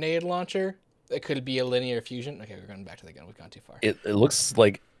be a grenade launcher. It could be a linear fusion. Okay, we're going back to the gun. We've gone too far. It looks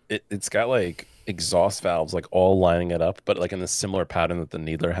like it's got like exhaust valves like all lining it up, but like in the similar pattern that the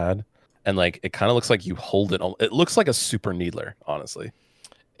Needler had. and like it kind of looks like you hold it. It looks like a super needler, honestly.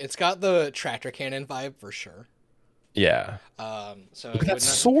 It's got the tractor cannon vibe for sure. Yeah. So Look it at would that not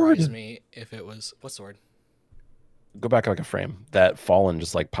sword. surprise me if it was what sword? Go back like a frame. That Fallen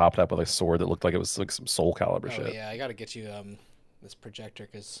just like popped up with a sword that looked like it was like some Soul Calibur Oh shit. yeah, I gotta get you this projector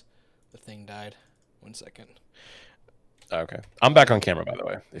because the thing died. 1 second. Okay, I'm back on camera by the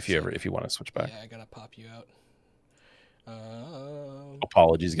way. If you want to switch back. Yeah, I gotta pop you out.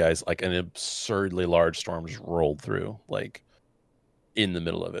 Apologies, guys. Like an absurdly large storm just rolled through, like in the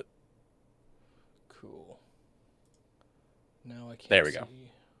middle of it. Cool. Now I can't. There we go.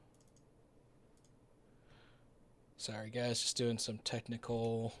 Sorry, guys. Just doing some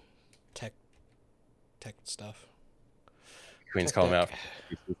technical tech stuff. Queen's calling out.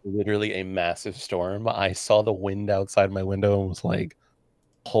 It's literally a massive storm. I saw the wind outside my window and was like,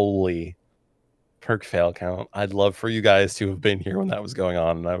 "Holy." Perk fail count. I'd love for you guys to have been here when that was going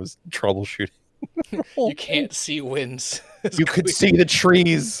on and I was troubleshooting. You can't see winds. You could see the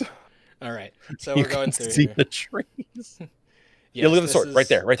trees. All right, so we're going through. See here. the trees. Yes, Yeah, look at the sword is, right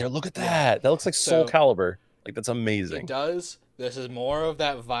there. Look at that. That looks like Soul Calibur. Like that's amazing. It does. This is more of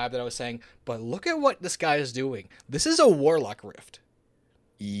that vibe that I was saying. But look at what this guy is doing. This is a Warlock Rift.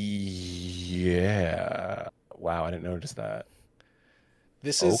 Yeah. Wow, I didn't notice that.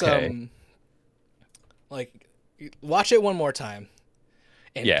 This is like, watch it one more time.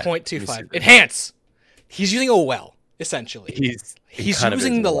 And 0.25. Enhance! He's using a well, essentially. He's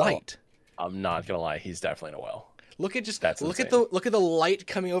using the light. I'm not gonna lie, he's definitely in a well. Look at look at the light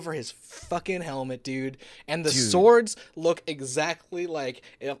coming over his fucking helmet, dude. And the swords look exactly like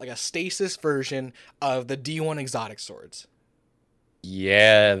a stasis version of the D1 exotic swords.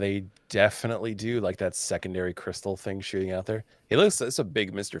 Yeah, they definitely do. Like that secondary crystal thing shooting out there. It's a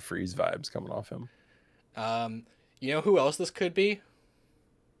big Mr. Freeze vibes coming off him. You know who else this could be?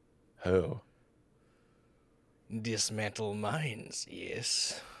 Who? Dismantle mines,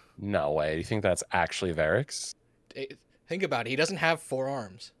 yes. No way. Do you think that's actually Varix? Think about it. He doesn't have 4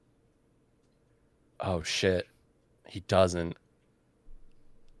 arms. Oh, shit. He doesn't.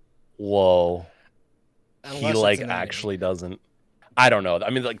 Whoa. Unless he, like, actually doesn't. I don't know. I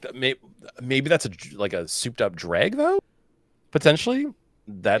mean, like, maybe that's a souped-up drag, though? Potentially?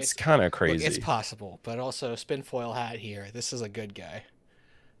 That's kind of crazy. Look, it's possible, but also spinfoil hat here. This is a good guy.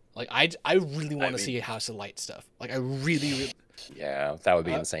 Like I really want to see House of Light stuff. Like I really yeah, that would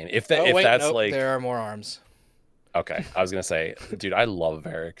be insane. If that's like there are more arms. Okay, I was gonna say, dude, I love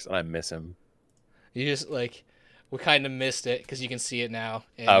Varix and I miss him. You just like we kind of missed it because you can see it now.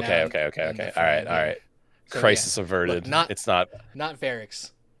 Okay. All right. So, crisis averted. Look, it's not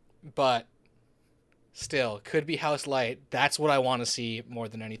Varix, but still could be House Light. That's what I want to see more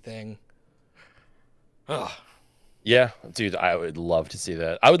than anything. Ugh. Yeah, dude, I would love to see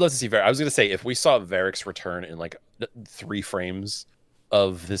that. I would love to see Varix. I was gonna say if we saw Varix return in like 3 frames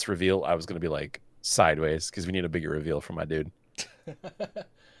of this reveal, I was gonna be like sideways because we need a bigger reveal for my dude.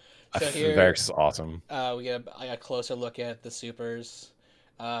 So here, Varix is awesome. We get a closer look at the supers.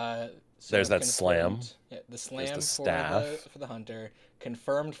 There's that slam. Yeah, the slam the staff for the hunter.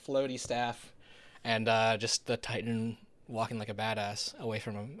 Confirmed floaty staff, and just the Titan walking like a badass away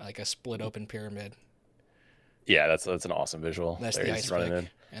from him, like a split open pyramid. Yeah, that's an awesome visual. That's there the he's ice running pick. in.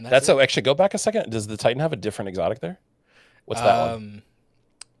 And that's so actually go back a second. Does the Titan have a different exotic there? What's that one?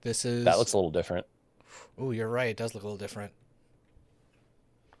 This is that looks a little different. Oh, you're right. It does look a little different.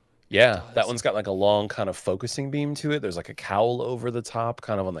 Yeah, that one's got like a long kind of focusing beam to it. There's like a cowl over the top,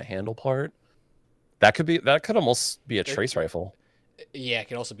 kind of on the handle part. That could almost be a trace rifle. Yeah, it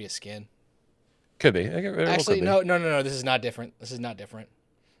could also be a skin. Could be. Actually, no. This is not different.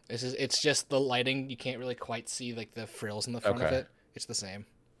 It's just the lighting. You can't really quite see like the frills in the front of it. It's the same.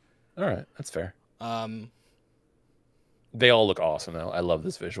 All right, that's fair. They all look awesome though. I love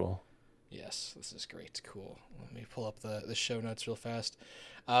this visual. Yes, this is great. Cool. Let me pull up the show notes real fast.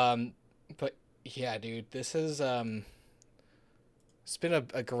 But yeah, dude, this is it's been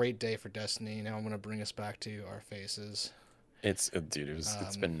a great day for Destiny. Now I'm gonna bring us back to our faces. It's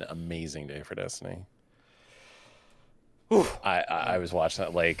been an amazing day for Destiny. Oof. I was watching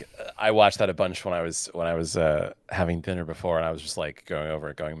that, like I watched that a bunch when I was having dinner before, and I was just like going over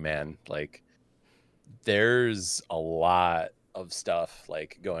it, going, man, like there's a lot of stuff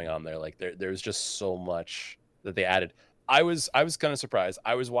like going on there. Like there's just so much that they added. I was kind of surprised.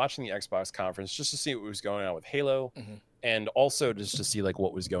 I was watching the Xbox conference just to see what was going on with Halo, and also just to see like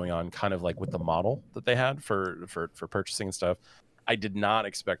what was going on, kind of like with the model that they had for purchasing and stuff. I did not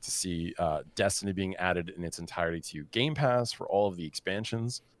expect to see Destiny being added in its entirety to Game Pass for all of the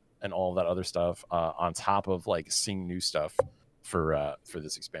expansions and all of that other stuff, on top of like seeing new stuff for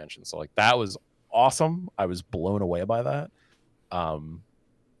this expansion. So like that was awesome. I was blown away by that.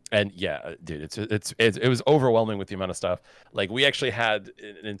 And yeah, dude, it was overwhelming with the amount of stuff. Like we actually had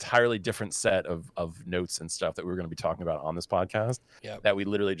an entirely different set of notes and stuff that we were going to be talking about on this podcast. Yep. That we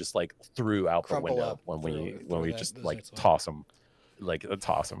literally just like threw out Crumple the window up, when we just those like notes away.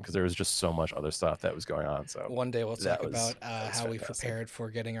 toss them, because there was just so much other stuff that was going on. So One day we'll that talk was- about that was how we fantastic. prepared for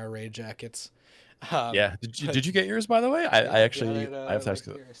getting our raid jackets. Yeah, did you get yours, by the way? I actually I have to ask.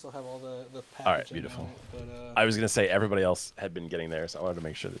 Here, I still have all the packaging. All right, beautiful. on it, but, I was gonna say everybody else had been getting theirs, so I wanted to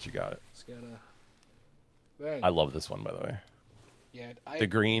make sure that you got it. just gotta. Right. I love this one, by the way. Yeah, The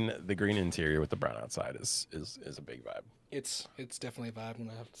green interior with the brown outside is a big vibe. it's definitely a vibe when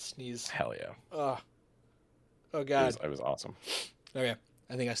I have to sneeze. Hell yeah. Oh It god. was awesome. Okay,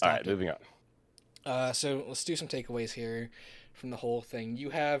 I think I All stopped right, it. moving on. So let's do some takeaways here from the whole thing.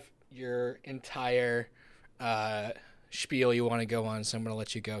 You have your entire spiel you want to go on, so I'm gonna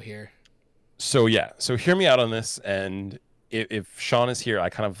let you go here. So yeah, so hear me out on this, and if Sean is here, I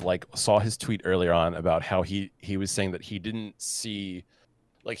kind of like saw his tweet earlier on about how he was saying that he didn't see,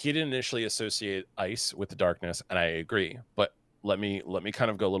 like he didn't initially associate ice with the darkness, and I agree. But let me kind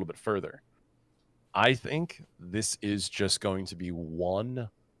of go a little bit further. I think this is just going to be one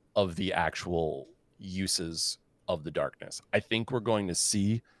of the actual uses of the darkness. I think we're going to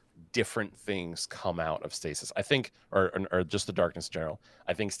see different things come out of stasis. I think, or just the darkness in general.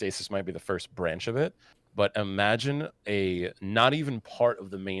 I think stasis might be the first branch of it. But imagine a not even part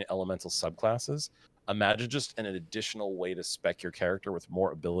of the main elemental subclasses. Imagine just an additional way to spec your character with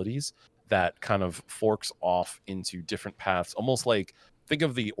more abilities that kind of forks off into different paths. Almost like, think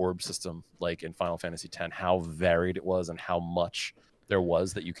of the orb system, like in Final Fantasy X, how varied it was and how much there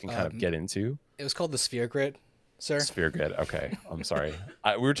was that you can kind of get into. It was called the Sphere Grid, sir. Sphere Grid. Okay, I'm sorry.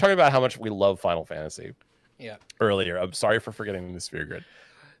 We were talking about how much we love Final Fantasy Yeah. earlier. I'm sorry for forgetting the Sphere Grid.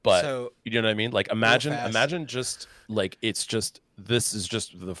 But So you know what I mean? Like fast. imagine just like this is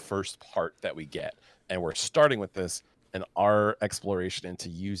just the first part that we get. And we're starting with this, and our exploration into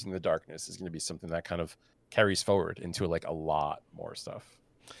using the darkness is going to be something that kind of carries forward into like a lot more stuff.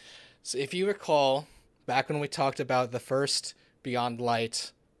 So if you recall, back when we talked about the first Beyond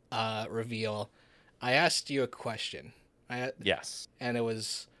Light reveal, I asked you a question. Yes. And it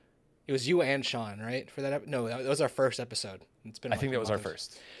was you and Sean, right? For that no, that was our first episode. It's been I think like that was our month.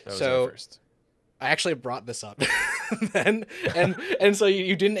 first. That was So- our first. I actually brought this up then, and so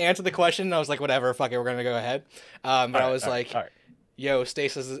you didn't answer the question. And I was like, whatever, fuck it, we're gonna go ahead. But I was like, all right. yo,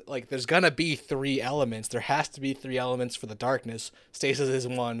 stasis is like, there's gonna be 3 elements. There has to be 3 elements for the darkness. Stasis is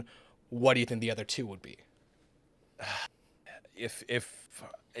one. What do you think the other 2 would be? If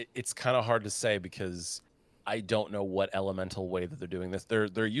it's kind of hard to say because I don't know what elemental way that they're doing this.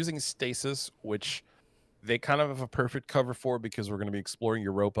 They're using stasis, which they kind of have a perfect cover for because we're going to be exploring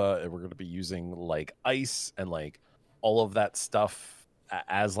Europa and we're going to be using like ice and like all of that stuff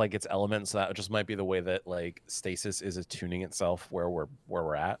as like its elements. So that just might be the way that like stasis is attuning itself where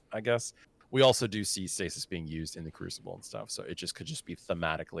we're at, I guess. We also do see stasis being used in the Crucible and stuff, so it just could just be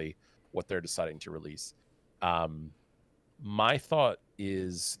thematically what they're deciding to release. My thought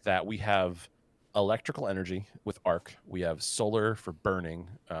is that we have electrical energy with arc, we have solar for burning,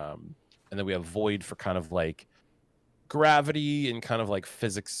 and then we have void for kind of like gravity and kind of like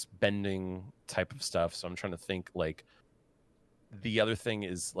physics bending type of stuff. So I'm trying to think like the other thing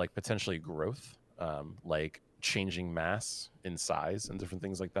is like potentially growth, like changing mass in size and different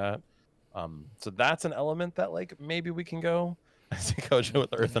things like that. So that's an element that like maybe we can go. I see Kojo with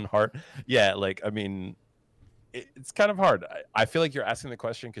Earth and Heart. Yeah, like I mean, it's kind of hard. I feel like you're asking the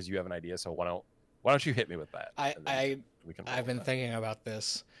question because you have an idea. So why don't you hit me with that? and then we can roll I've been with that. thinking about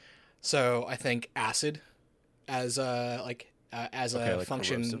this. So I think acid as a as Okay, a like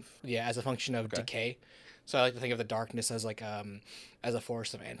function, corrosive. yeah, as a function of Okay. decay. So I like to think of the darkness as like as a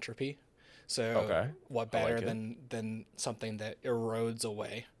force of entropy. So Okay, what I like better it. than something that erodes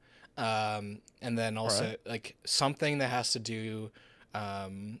away, and then also right. like something that has to do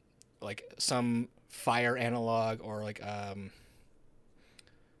like some fire analog or like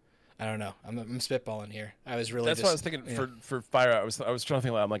I don't know. I'm spitballing here. I was really That's just, what I was thinking yeah. for fire. I was trying to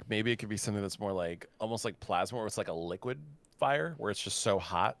think like I'm like maybe it could be something that's more like almost like plasma, where it's like a liquid fire, where it's just so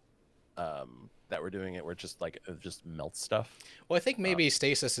hot that we're doing it, where it just melts stuff. Well, I think maybe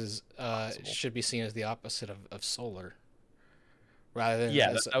stasis is possible. should be seen as the opposite of solar, rather than Yeah,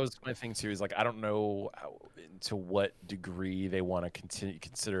 as, that was my thing too. Is like I don't know to what degree they want to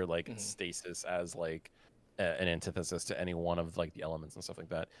consider like Mhm. stasis as like an antithesis to any one of like the elements and stuff like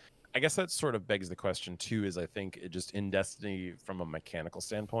that. I guess that sort of begs the question too. Is I think it just in Destiny from a mechanical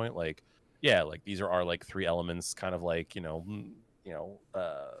standpoint, like Yeah, like these are our like three elements, kind of like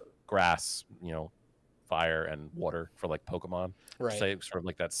grass, fire and water for like Pokemon. Right. Say sort of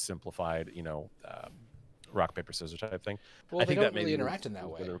like that simplified, rock paper scissors type thing. Well, I they think don't that maybe really interact in that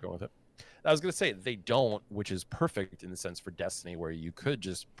was way. where they were going with it. I was gonna say they don't, which is perfect in the sense for Destiny, where you could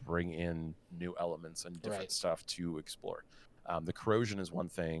just bring in new elements and different Right. stuff to explore. The corrosion is one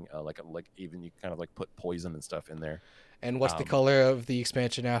thing, like even you kind of like put poison and stuff in there. And what's the color of the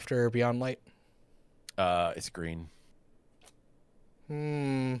expansion after Beyond Light? It's green.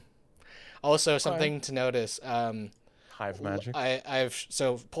 Also, something to notice. Hive magic. I've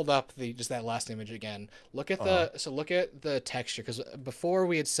pulled up just that last image again. Look at look at the texture, because before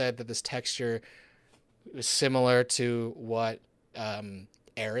we had said that this texture was similar to what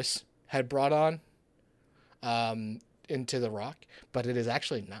Eris had brought on into the rock, but it is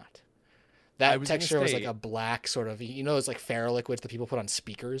actually not. That texture was like a black sort of, it's like ferroliquids that people put on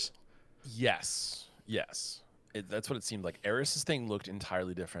speakers. Yes. That's what it seemed like. Eris's thing looked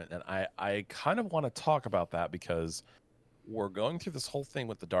entirely different, and I kind of want to talk about that because we're going through this whole thing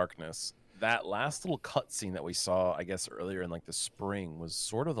with the darkness. That last little cutscene that we saw, I guess earlier in like the spring, was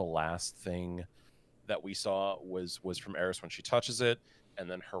sort of the last thing that we saw was from Eris when she touches it, and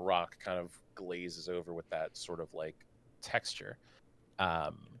then her rock kind of glazes over with that sort of like texture.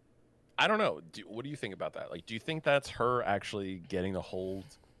 I don't know. What do you think about that? Like, do you think that's her actually getting a hold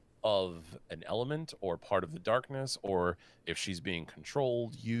of an element or part of the darkness, or if she's being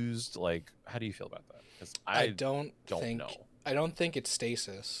controlled, used? Like, how do you feel about that? Because I don't know. I don't think it's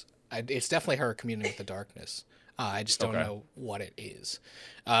stasis. It's definitely her communing with the darkness. I just don't know what it is.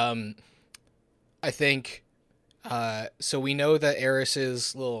 I think so we know that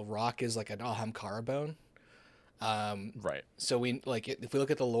Eris's little rock is like an Ahamkara bone. Right. So if we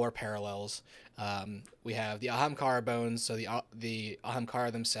look at the lore parallels, we have the Ahamkara bones. So the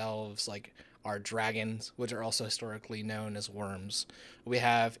Ahamkara themselves are dragons, which are also historically known as worms. We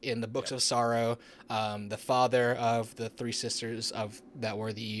have in the Books of Sorrow, the father of the three sisters that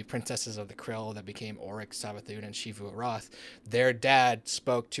were the princesses of the Krill that became Oryx, Savathun, and Shivu Aroth. Their dad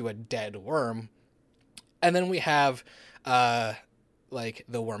spoke to a dead worm. And then we have the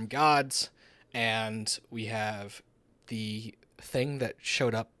worm gods, and we have the thing that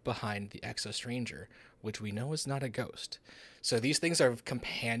showed up behind the Exo Stranger, which we know is not a ghost. So these things are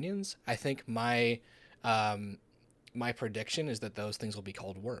companions. I think my prediction is that those things will be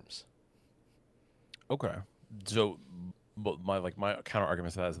called worms. Okay. So, but my counter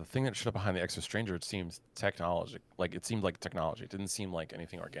argument to that is the thing that showed up behind the Exo Stranger. It seems technology. Like it seemed like technology. It didn't seem like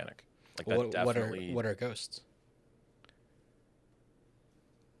anything organic. Like that definitely. What are ghosts?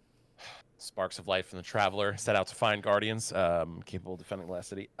 Sparks of light from the Traveler set out to find guardians capable of defending the last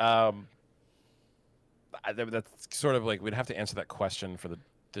city. That's sort of like we'd have to answer that question for the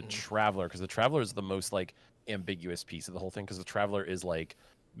Traveler, because the Traveler is the most like ambiguous piece of the whole thing, because the Traveler is like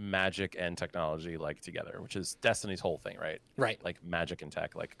magic and technology like together, which is Destiny's whole thing, right? Right. Like magic and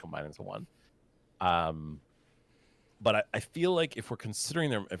tech like combined into one. But I feel like if we're considering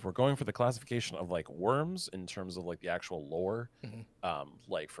them, if we're going for the classification of like worms in terms of like the actual lore,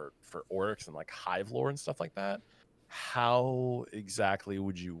 like for Oryx and like hive lore and stuff like that, how exactly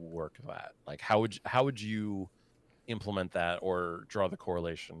would you work that? Like how would you implement that or draw the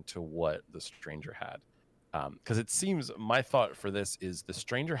correlation to what the Stranger had? Because it seems my thought for this is the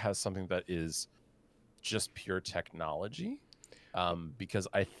Stranger has something that is just pure technology, because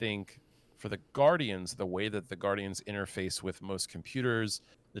I think for the Guardians, the way that the Guardians interface with most computers,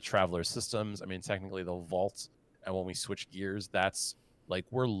 the Traveler systems, I mean, technically the Vault, and when we switch gears, that's like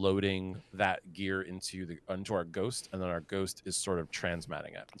we're loading that gear into our Ghost, and then our Ghost is sort of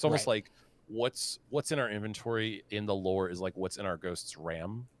transmatting it. It's almost like what's in our inventory in the lore is like what's in our Ghost's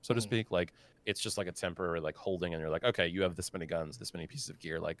RAM, so to speak. Like it's just like a temporary like holding, and you're like, okay, you have this many guns, this many pieces of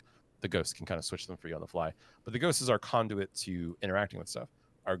gear, like the Ghost can kind of switch them for you on the fly. But the Ghost is our conduit to interacting with stuff.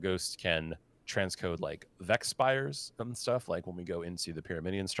 Our Ghost can transcode like Vex spires and stuff. Like when we go into the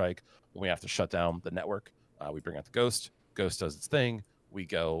Pyramidion strike, when we have to shut down the network, we bring out the Ghost. Ghost does its thing. We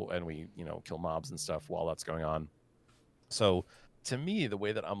go and we kill mobs and stuff while that's going on. So to me, the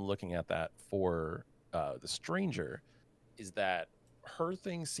way that I'm looking at that for the Stranger is that her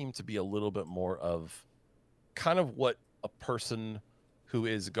things seem to be a little bit more of kind of what a person who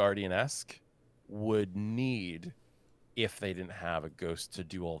is Guardian-esque would need if they didn't have a Ghost to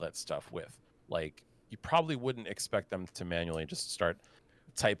do all that stuff with. Like, you probably wouldn't expect them to manually just start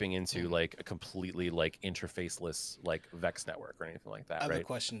typing into like a completely like interfaceless like Vex network or anything like that. I have right? a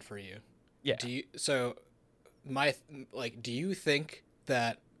question for you. Yeah. Do you think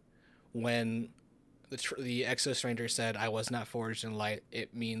that when the Exo Stranger said, "I was not forged in light,"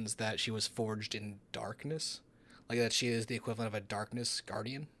 it means that she was forged in darkness, like that she is the equivalent of a darkness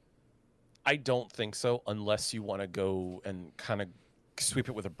guardian. I don't think so, unless you want to go and kind of sweep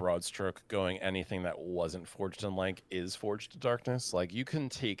it with a broad stroke, going anything that wasn't forged in light is forged to darkness. Like you can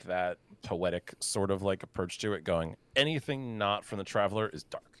take that poetic sort of like approach to it, going anything not from the Traveler is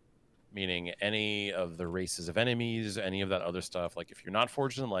dark, meaning any of the races of enemies, any of that other stuff. Like if you're not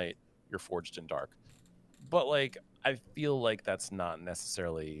forged in light, you're forged in dark. But like I feel like that's not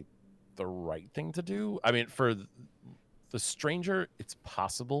necessarily the right thing to do. I mean, for the Stranger, it's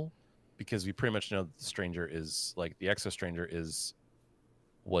possible because we pretty much know that the Stranger is like the Exo Stranger is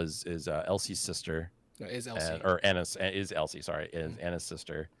Elsie's sister, No, is Elsie. or Anna's is Elsie. Sorry, is Anna's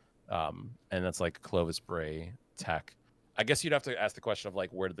sister, and that's like Clovis Bray tech. I guess you'd have to ask the question of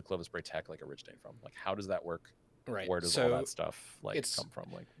like where did the Clovis Bray tech like originate from? Like how does that work? Right. Where does So all that stuff like it's- come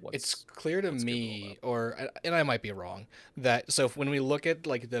from? Like it's clear to what's good me, and I might be wrong, that when we look at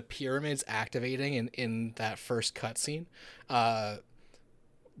like the pyramids activating in that first cutscene,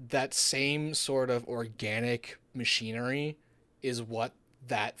 that same sort of organic machinery is what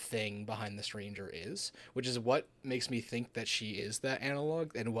that thing behind the Stranger is, which is what makes me think that she is that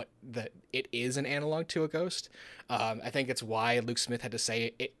analog, and what that it is an analog to a ghost. I think it's why Luke Smith had to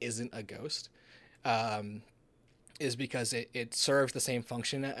say it isn't a ghost, is because it serves the same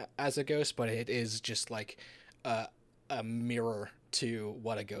function as a ghost, but it is just like a mirror to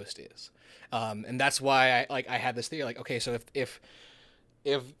what a ghost is. And that's why I had this theory, like, okay, so if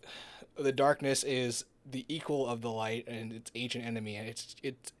the darkness is the equal of the light and its ancient enemy, and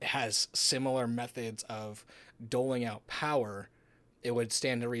it has similar methods of doling out power, it would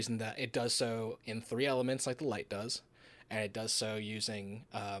stand to reason that it does so in 3 elements like the light does, and it does so using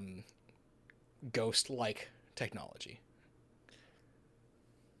ghost-like technology.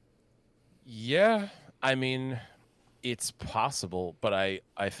 Yeah, I mean, it's possible, but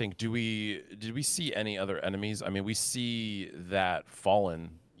I think did we see any other enemies? I mean, we see that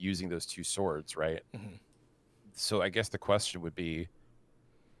Fallen using those 2 swords, right? Mhm. So I guess the question would be,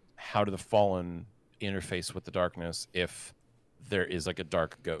 how do the Fallen interface with the darkness if there is like a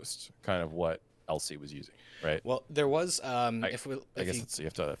dark ghost, kind of what Elsie was using, right? Well, there was I if guess you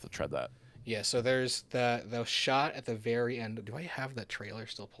have to tread that. yeah. So there's the shot at the very end. Do I have that trailer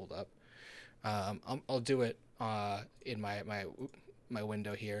still pulled up? I'll do it in my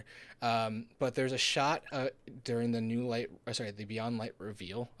window here. But there's a shot during the Beyond Light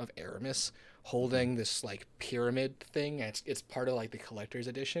reveal of Aramis holding this like pyramid thing, and it's part of like the collector's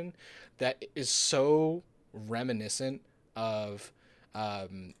edition that is so reminiscent of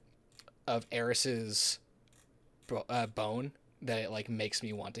Eris's bone that it like makes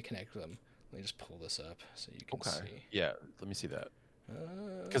me want to connect with them. Let me just pull this up so you can see. Yeah, let me see that.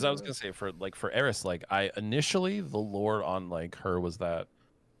 Because I was gonna say for Eris, like I initially the lore on like her was that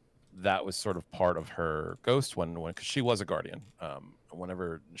was sort of part of her ghost when because she was a guardian.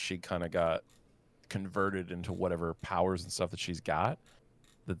 Whenever she kind of got converted into whatever powers and stuff that she's got,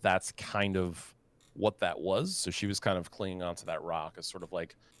 that's kind of what that was. So she was kind of clinging onto that rock as sort of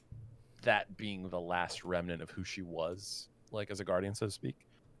like that being the last remnant of who she was, like as a guardian, so to speak.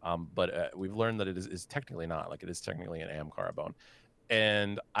 But we've learned that it is technically not. Like it is technically an Amkara bone.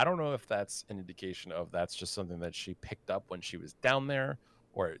 And I don't know if that's an indication of that's just something that she picked up when she was down there,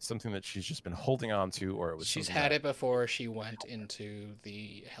 or it's something that she's just been holding on to, or it was She's had it before she went into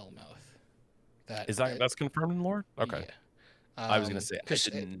the Hellmouth. That's confirmed in lore? Okay. Yeah. I was gonna say because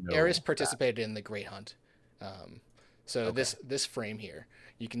Eris participated in the Great Hunt. So Okay. this frame here,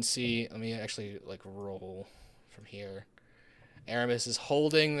 you can see. Let me actually like roll from here. Aramis is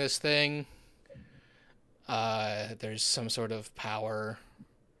holding this thing. There's some sort of power.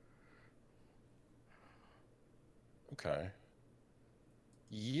 Okay.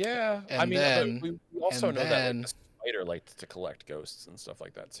 Yeah, And I mean, then- but we also and know that then- like, the spider liked to collect ghosts and stuff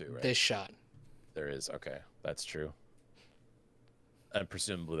like that too, right? This shot. There is. Okay, that's true. And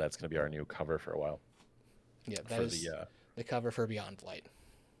presumably that's going to be our new cover for a while. Yeah, that For is the the cover for Beyond Light.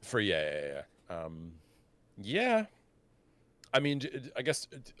 yeah. I mean, I guess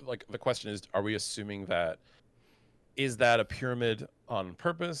like the question is, are we assuming that is that a pyramid on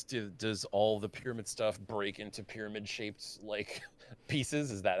purpose? Does all the pyramid stuff break into pyramid shaped like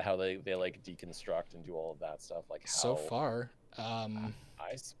pieces? Is that how they like deconstruct and do all of that stuff? Like how, So far,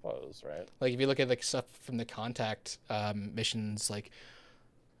 I suppose, right? like if you look at like stuff from the Contact missions, like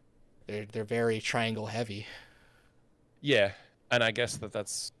they're very triangle heavy. Yeah, and I guess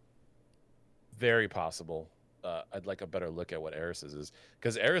that's very possible. I'd like a better look at what Eris's is,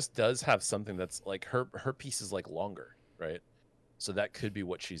 because Eris does have something that's like her piece is like longer, right? So that could be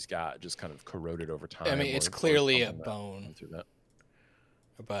what she's got, just kind of corroded over time. I mean, it's or clearly a something that bone, went through that.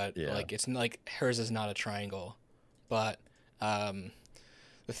 but Yeah. like it's like hers is not a triangle. But the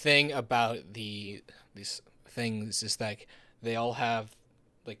thing about these things is that they all have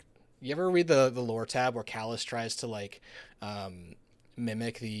like, you ever read the lore tab where Callus tries to like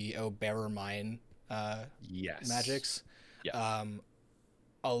mimic the Bearer Mine Yes. magics? Yeah.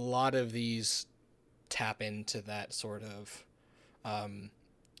 A lot of these tap into that sort of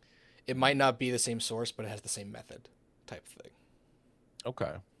it might not be the same source, but it has the same method type thing.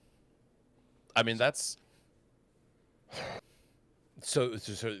 Okay. I mean, that's so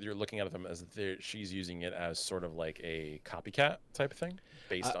you're looking at them as she's using it as sort of like a copycat type of thing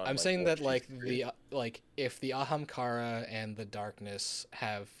based on. I'm like, saying what that like she's created. if the Ahamkara and the darkness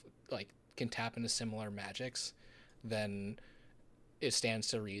have like can tap into similar magics, then it stands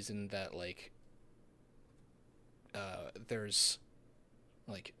to reason that like there's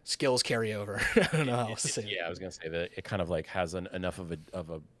like skills carry over. I don't know how else to say it. Yeah, I was gonna say that it kind of like has enough of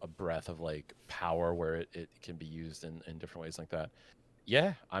a breadth of like power where it can be used in different ways like that.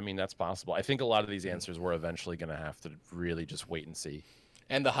 Yeah, I mean that's possible. I think a lot of these answers we're eventually gonna have to really just wait and see.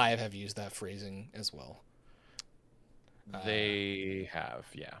 And the Hive have used that phrasing as well. They have,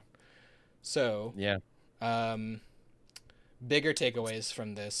 yeah. So Yeah. Bigger takeaways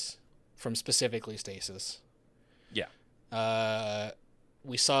from this, from specifically Stasis. Yeah.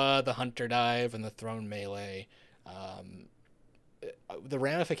 We saw the Hunter dive and the Throne melee. The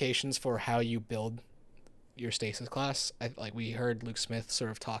ramifications for how you build your Stasis class, like we heard Luke Smith sort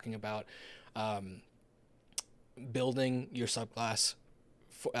of talking about building your subclass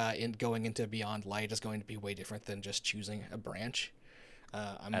in going into Beyond Light is going to be way different than just choosing a branch.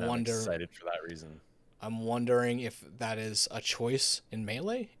 I'm excited for that reason. I'm wondering if that is a choice in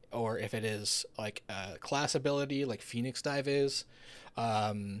melee or if it is like a class ability like Phoenix Dive is.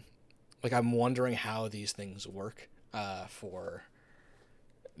 Like I'm wondering how these things work for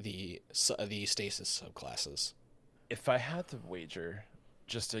the Stasis subclasses. If I had to wager,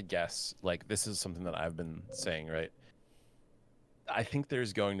 just to guess, like this is something that I've been saying, right? I think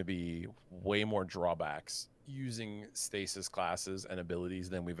there's going to be way more drawbacks using Stasis classes and abilities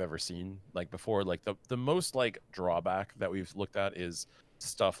than we've ever seen like before. Like the most like drawback that we've looked at is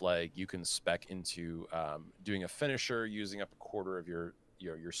stuff like you can spec into doing a finisher using up a quarter of your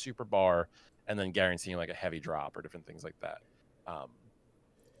super bar and then guaranteeing like a heavy drop or different things like that.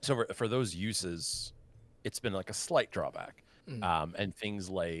 So for those uses, it's been like a slight drawback. And things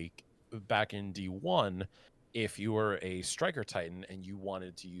like back in D1, if you were a Striker Titan and you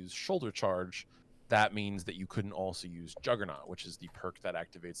wanted to use Shoulder Charge, that means that you couldn't also use Juggernaut, which is the perk that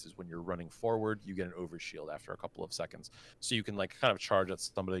activates is when you're running forward, you get an overshield after a couple of seconds. So you can like kind of charge at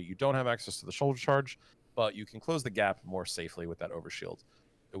somebody. You don't have access to the Shoulder Charge, but you can close the gap more safely with that overshield.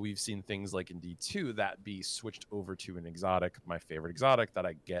 We've seen things like in D2 that be switched over to an exotic, my favorite exotic that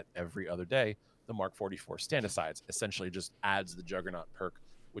I get every other day, the Mark 44 Stand-Asides, essentially just adds the Juggernaut perk,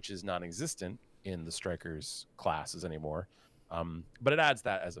 which is non-existent in the Strikers classes anymore. But it adds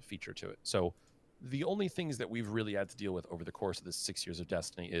that as a feature to it. So the only things that we've really had to deal with over the course of this 6 years of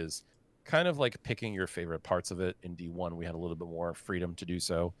Destiny is kind of like picking your favorite parts of it. In D1, we had a little bit more freedom to do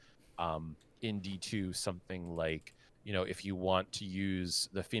so. In D2, something like, you know, if you want to use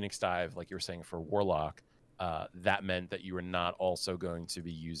the Phoenix Dive, like you were saying for Warlock, that meant that you were not also going to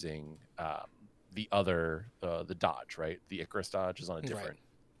be using the other, the dodge, right? The Icarus dodge is on a different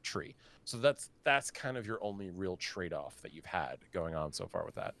tree. So that's kind of your only real trade-off that you've had going on so far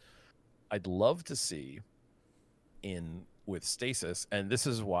with that. I'd love to see with Stasis, and this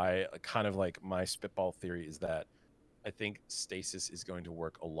is why kind of like my spitball theory is that I think Stasis is going to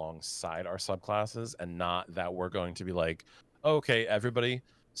work alongside our subclasses and not that we're going to be like, oh, okay, everybody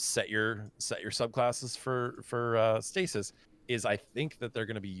set your subclasses for Stasis. I think that they're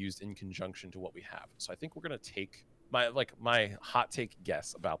going to be used in conjunction to what we have. So I think we're going to take my hot take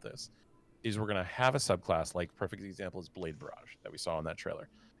guess about this is we're going to have a subclass, like perfect example is Blade Barrage that we saw in that trailer.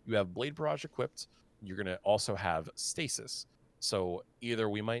 You have Blade Barrage equipped. You're going to also have Stasis. So either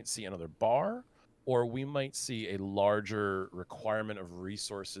we might see another bar or we might see a larger requirement of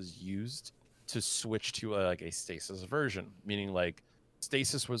resources used to switch to a Stasis version, meaning like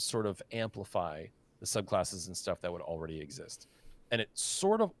Stasis would sort of amplify the subclasses and stuff that would already exist. And it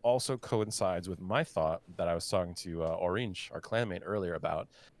sort of also coincides with my thought that I was talking to Orange, our clanmate, earlier about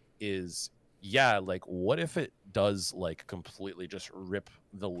is, yeah, like what if it does like completely just rip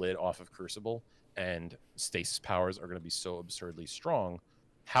the lid off of Crucible and Stasis powers are going to be so absurdly strong?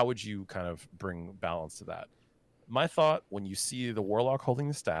 How would you kind of bring balance to that? My thought when you see the Warlock holding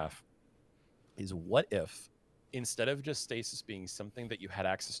the staff is what if instead of just stasis being something that you had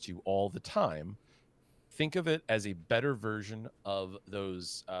access to all the time, think of it as a better version of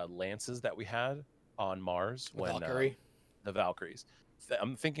those lances that we had on Mars when Valkyrie. The Valkyries.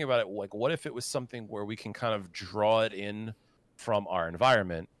 I'm thinking about it like, what if it was something where we can kind of draw it in from our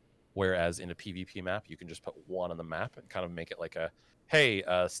environment, whereas in a PvP map, you can just put one on the map and kind of make it like a, hey,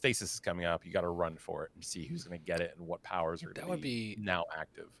 stasis is coming up. You got to run for it and see who's going to get it and what powers are That going would to be now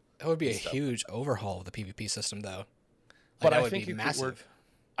active. That would be a stuff. huge overhaul of the PvP system, though. But that I would think be it could massive. work.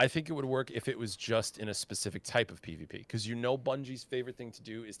 I think it would work if it was just in a specific type of PvP, because Bungie's favorite thing to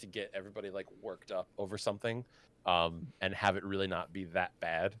do is to get everybody like worked up over something, and have it really not be that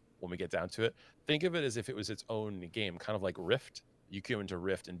bad when we get down to it. Think of it as if it was its own game, kind of like Rift. You go into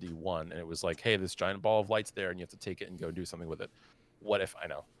Rift in D1, and it was like, hey, this giant ball of light's there, and you have to take it and go do something with it. What if I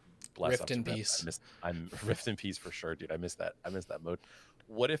know? Rift in peace. I'm Rift in peace for sure, dude. I miss that mode.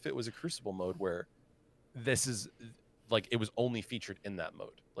 What if it was a Crucible mode where this is like it was only featured in that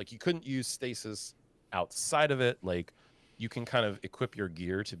mode? Like you couldn't use stasis outside of it. Like you can kind of equip your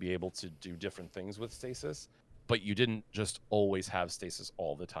gear to be able to do different things with stasis, but you didn't just always have stasis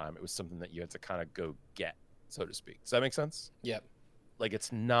all the time. It was something that you had to kind of go get, so to speak. Does that make sense? Yep. Like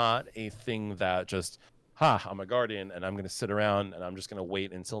it's not a thing that just, I'm a guardian and I'm going to sit around and I'm just going to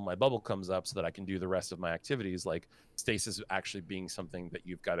wait until my bubble comes up so that I can do the rest of my activities. Like stasis actually being something that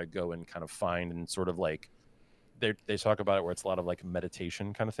you've got to go and kind of find, and sort of like they talk about it where it's a lot of like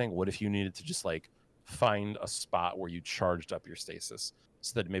meditation kind of thing. What if you needed to just like find a spot where you charged up your stasis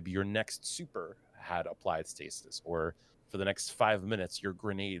so that maybe your next super had applied stasis, or for the next 5 minutes your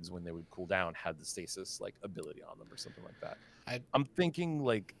grenades, when they would cool down, had the stasis like ability on them or something like that. I'm thinking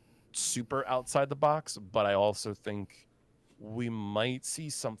like super outside the box, but I also think we might see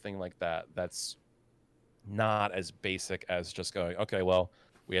something like that that's not as basic as just going, okay, well,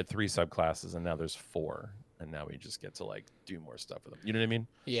 we had 3 subclasses and now there's 4, and now we just get to like do more stuff with them. You know what I mean?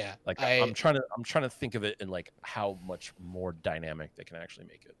 Yeah. Like I'm trying to think of it in like how much more dynamic they can actually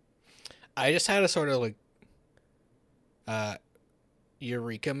make it. I just had a sort of like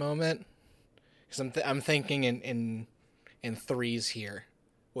eureka moment, because I'm thinking in threes here,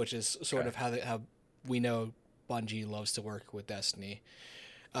 which is sort of how we know Bungie loves to work with Destiny.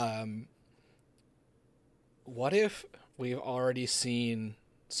 What if we've already seen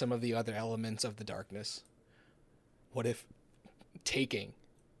some of the other elements of the darkness? What if taking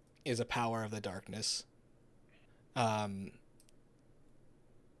is a power of the darkness? And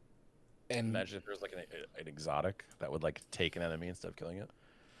imagine if there's like an exotic that would like take an enemy instead of killing it.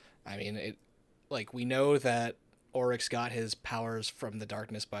 I mean, we know that Oryx got his powers from the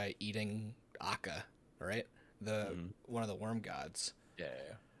darkness by eating Akka, right? One of the worm gods.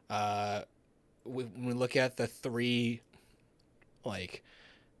 Yeah. When we look at the 3 like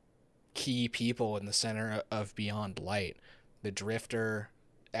key people in the center of Beyond Light, the Drifter,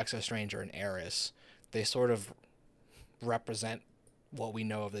 Exostranger, and Eris, they sort of represent what we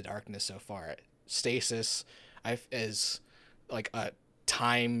know of the darkness so far. Stasis is like a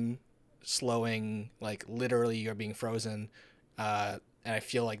time slowing, like literally you're being frozen, and I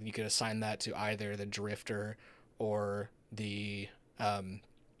feel like you could assign that to either the Drifter or the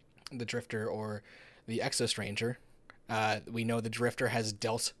Exostranger. We know the Drifter has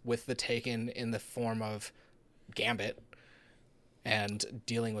dealt with the Taken in the form of Gambit and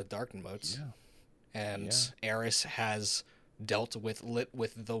dealing with dark motes. Yeah. And Eris has dealt with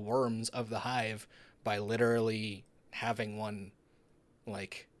the worms of the Hive by literally having one,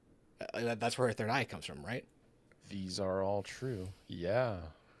 like, that's where her third eye comes from, right? These are all true. Yeah.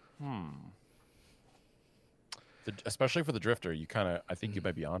 Especially for the Drifter, I think you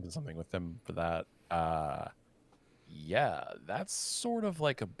might be onto something with them for that. Yeah, that's sort of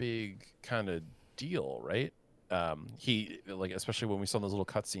like a big kind of deal, right? He, like, especially when we saw those little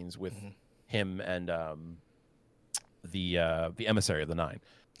cutscenes with him and the emissary of the 9.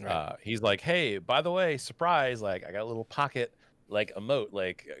 Right. He's like, hey, by the way, surprise, like I got a little pocket like emote,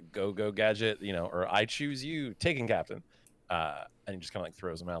 like go gadget, or I choose you, Taken Captain. And he just kind of like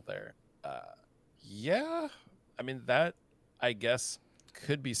throws him out there. Yeah, I mean, that I guess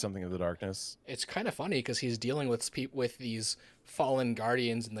could be something of the darkness. It's kind of funny because he's dealing with these fallen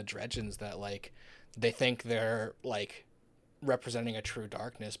guardians and the Dredgens that, like, they think they're like representing a true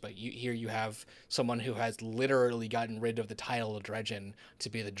darkness, but here you have someone who has literally gotten rid of the title of Dredgen to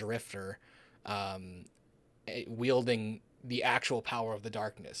be the Drifter, wielding the actual power of the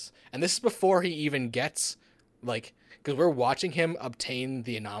darkness. And this is before he even gets, like, because we're watching him obtain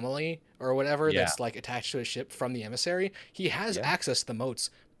the anomaly or whatever that's like attached to his ship from the emissary. He has access to the motes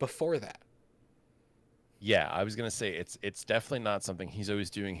before that. Yeah, I was gonna say it's definitely not something he's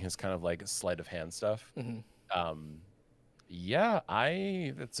always doing his kind of like sleight of hand stuff. Um, yeah,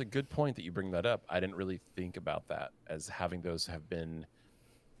 that's a good point that you bring that up. I didn't really think about that as having those have been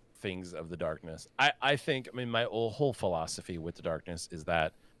things of the darkness. I think, I mean, my whole philosophy with the darkness is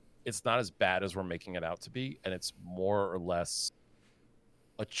that it's not as bad as we're making it out to be, and it's more or less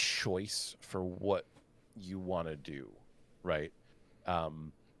a choice for what you want to do, right?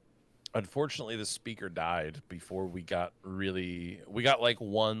 Um, Unfortunately, the speaker died before we got like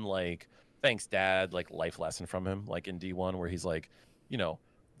one like thanks dad like life lesson from him, like in D1, where he's like, you know,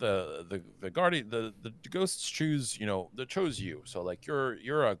 the guardian the ghosts choose, they chose you, so like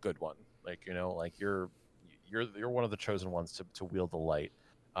you're a good one, like, like you're one of the chosen ones to wield the light.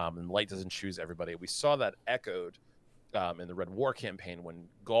 And light doesn't choose everybody. We saw that echoed in the Red War campaign when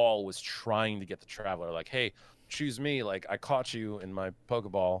Gaul was trying to get the Traveler, like, hey, choose me, like I caught you in my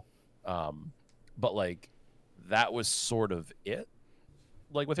Pokeball. But like that was sort of it.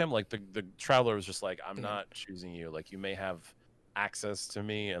 Like with him, like the Traveler was just like, I'm not choosing you. Like you may have access to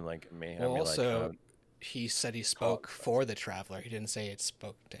me, and like may have Well, me also, like. he said he spoke for the Traveler. He didn't say it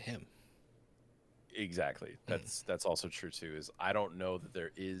spoke to him. Exactly. That's also true too. Is I don't know that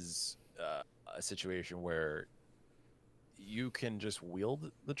there is a situation where you can just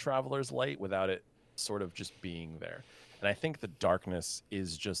wield the Traveler's light without it sort of just being there. And I think the darkness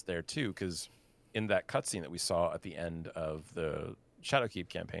is just there too, because in that cutscene that we saw at the end of the Shadowkeep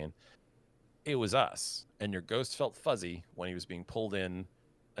campaign, it was us. And your ghost felt fuzzy when he was being pulled in,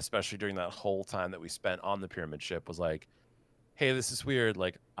 especially during that whole time that we spent on the pyramid ship, was like, hey, this is weird.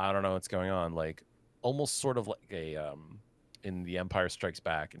 Like, I don't know what's going on. Like, almost sort of like a, in The Empire Strikes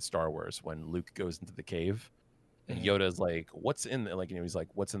Back in Star Wars, when Luke goes into the cave and Yoda's like, what's in there? Like, he's like,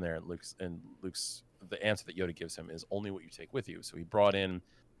 what's in there? And Luke's, the answer that Yoda gives him is only what you take with you. So he brought in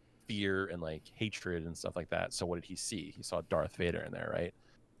fear and like hatred and stuff like that. So what did he see? He saw Darth Vader in there, right?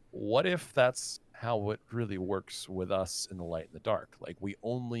 What if that's how it really works with us in the light and the dark? Like, we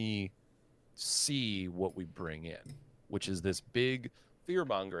only see what we bring in, which is this big fear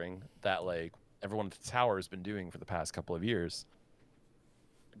mongering that like everyone at the tower has been doing for the past couple of years,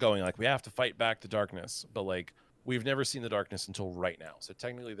 going like, we have to fight back the darkness, but like we've never seen the darkness until right now. So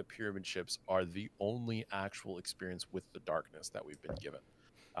technically the pyramid ships are the only actual experience with the darkness that we've been given.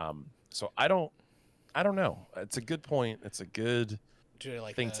 So I don't know. It's a good point. It's a good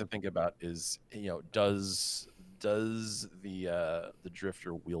thing to think about is, does the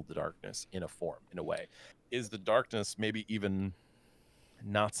drifter wield the darkness in a form, in a way? Is the darkness maybe even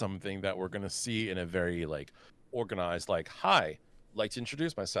not something that we're going to see in a very like organized, like, hi, like to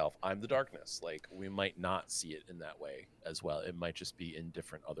introduce myself, I'm the darkness? Like, we might not see it in that way as well. It might just be in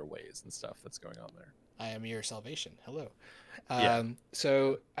different other ways and stuff that's going on there. I am your salvation. Hello. Yeah.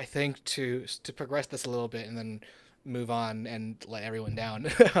 So I think to progress this a little bit and then move on and let everyone down.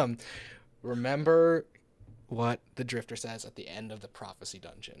 Remember what the Drifter says at the end of the Prophecy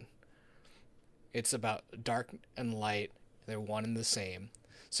Dungeon. It's about dark and light. They're one and the same.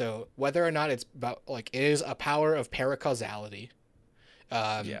 So whether or not it's about like, it is a power of paracausality.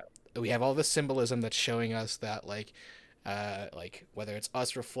 We have all this symbolism that's showing us that like whether it's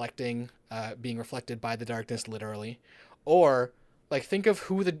us reflecting, being reflected by the darkness literally, or like think of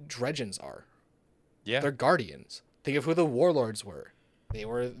who the Dredgens are. Yeah. They're guardians. Think of who the warlords were. They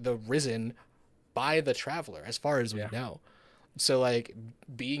were the risen by the Traveler, as far as we know. So like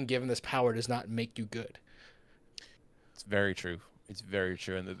being given this power does not make you good. It's very true. It's very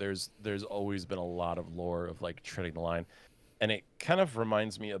true. And there's always been a lot of lore of like treading the line. And it kind of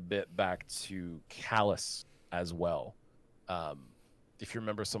reminds me a bit back to Callus as well. If you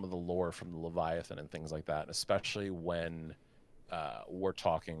remember some of the lore from the Leviathan and things like that, especially when we're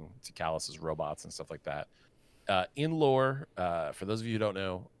talking to Callus's robots and stuff like that. In lore, for those of you who don't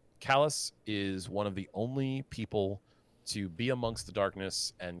know, Callus is one of the only people to be amongst the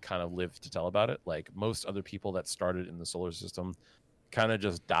darkness and kind of live to tell about it. Like most other people that started in the solar system kind of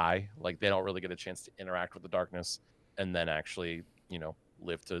just die. Like they don't really get a chance to interact with the darkness and then actually,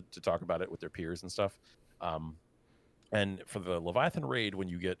 live to talk about it with their peers and stuff. And for the Leviathan raid, when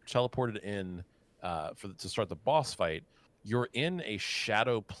you get teleported in to start the boss fight, you're in a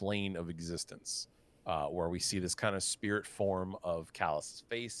shadow plane of existence where we see this kind of spirit form of Callus's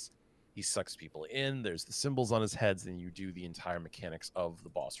face. He sucks people in. There's the symbols on his heads, and you do the entire mechanics of the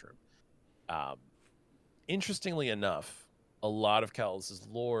boss room. Interestingly enough, a lot of Callus's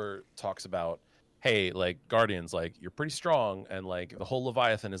lore talks about, hey, like Guardians, like you're pretty strong, and like the whole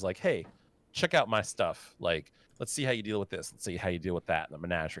Leviathan is like, hey, check out my stuff. Like, let's see how you deal with this. Let's see how you deal with that. And the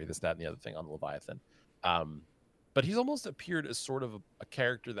menagerie, this, that, and the other thing on the Leviathan. But he's almost appeared as sort of a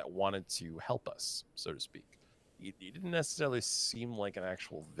character that wanted to help us, so to speak. He didn't necessarily seem like an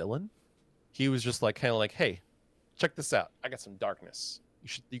actual villain. he was just like kind of like, hey, check this out. I got some darkness.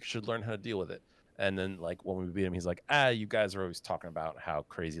 You should learn how to deal with it. And then like when we beat him, he's like, you guys are always talking about how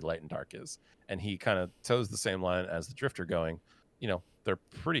crazy light and dark is. And he kind of toes the same line as the Drifter, going, they're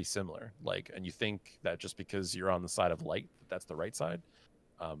pretty similar. Like, and you think that just because you're on the side of light, that's the right side.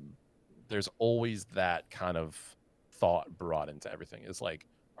 There's always that kind of thought brought into everything. It's like,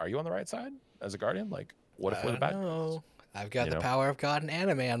 are you on the right side as a guardian? Like, what if we're the bad guys? No, I've got You the know? power of God and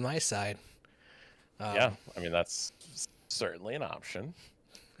anime on my side. Yeah, I mean that's certainly an option.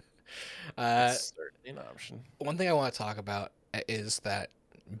 Certainly an option. One thing I want to talk about is that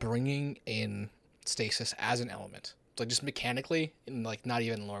bringing in stasis as an element, like just mechanically and like not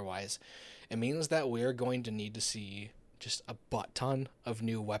even lore wise, it means that we're going to need to see just a butt ton of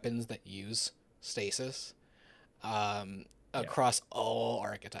new weapons that use stasis across all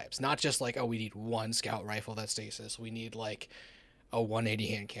archetypes. Not just like, oh, we need one scout rifle that's stasis. We need like a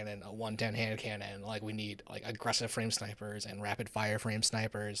 180 hand cannon, a 110 hand cannon. Like we need like aggressive frame snipers and rapid fire frame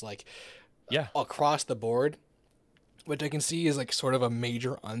snipers. Like across the board, which I can see is like sort of a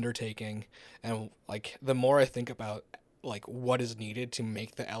major undertaking. And like the more I think about like what is needed to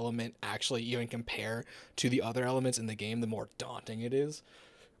make the element actually even compare to the other elements in the game, the more daunting it is,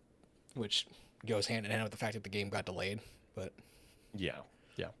 which goes hand in hand with the fact that the game got delayed. But yeah.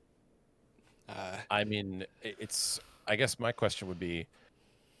 I mean, I guess my question would be,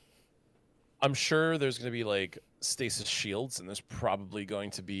 I'm sure there's going to be like stasis shields, and there's probably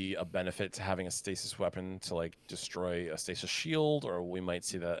going to be a benefit to having a stasis weapon to like destroy a stasis shield, or we might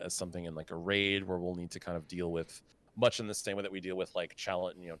see that as something in like a raid where we'll need to kind of deal with much in the same way that we deal with like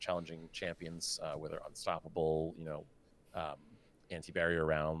challenging champions where they're unstoppable, anti-barrier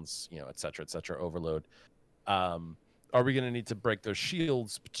rounds, et cetera, overload. Are we going to need to break those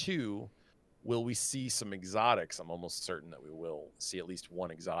shields? But two, will we see some exotics? I'm almost certain that we will see at least one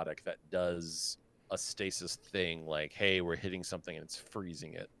exotic that does a stasis thing, like, hey, we're hitting something and it's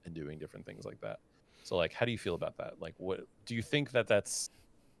freezing it and doing different things like that. So, like, how do you feel about that? Like, what do you think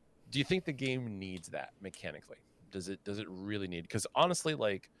do you think the game needs that mechanically? Does it really need? Because honestly,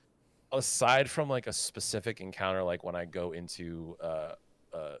 like, aside from like a specific encounter, like when I go into a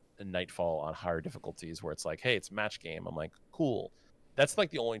Nightfall on higher difficulties where it's like, hey, it's match game, I'm like, cool. That's like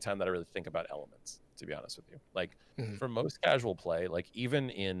the only time that I really think about elements, to be honest with you. Like for most casual play, like even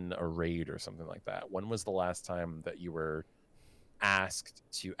in a raid or something like that, when was the last time that you were asked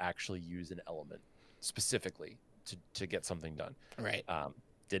to actually use an element specifically to get something done? right.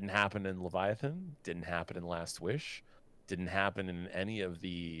 Didn't happen in Leviathan, didn't happen in Last Wish, didn't happen in any of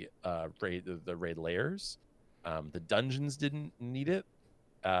the raid layers. The dungeons didn't need it.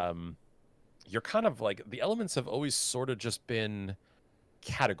 You're kind of like, the elements have always sort of just been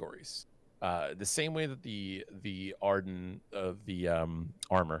categories. The same way that the Arden of the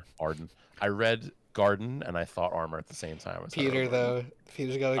armor, Arden. I read Garden and I thought armor at the same time. Peter's got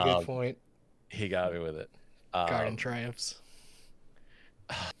a good point. He got me with it. Garden triumphs.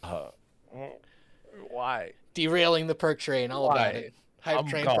 Why? Derailing the perk train, all about it. Hype I'm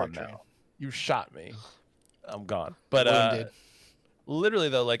train, gone perk now. train. You shot me. I'm gone. But literally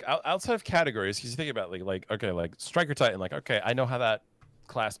though, like outside of categories, because you think about like okay, like Striker Titan, like okay, I know how that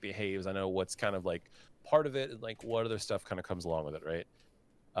class behaves. I know what's kind of like part of it, and like what other stuff kind of comes along with it, right?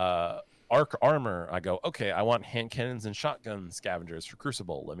 Arc armor, I go, okay, I want hand cannons and shotgun scavengers for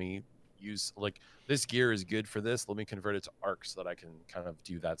Crucible. Let me use, like, this gear is good for this. Let me convert it to arc so that I can kind of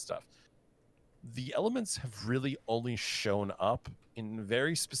do that stuff. The elements have really only shown up in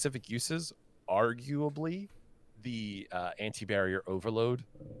very specific uses. Arguably, the anti-barrier overload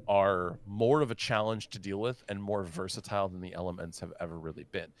are more of a challenge to deal with and more versatile than the elements have ever really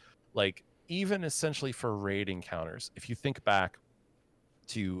been. Like, even essentially for raid encounters, if you think back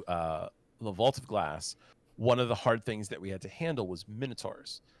to the Vault of Glass, one of the hard things that we had to handle was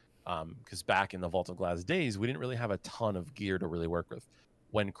Minotaurs. Because back in the Vault of Glass days, we didn't really have a ton of gear to really work with.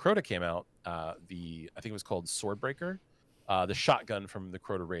 When Crota came out, I think it was called Swordbreaker, the shotgun from the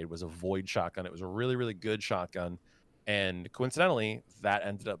Crota raid was a Void shotgun. It was a really, really good shotgun. And coincidentally, that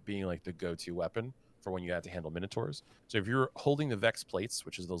ended up being like the go-to weapon for when you had to handle Minotaurs. So if you're holding the Vex plates,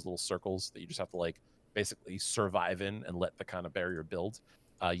 which is those little circles that you just have to like basically survive in and let the kind of barrier build,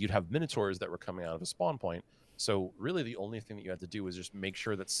 you'd have Minotaurs that were coming out of a spawn point. So really the only thing that you had to do was just make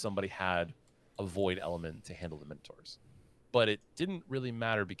sure that somebody had a Void element to handle the Minotaurs. But it didn't really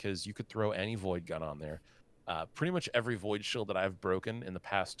matter because you could throw any Void gun on there. Pretty much every Void shield that I've broken in the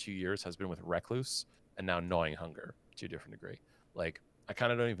past 2 years has been with Recluse and now Gnawing Hunger to a different degree. Like, I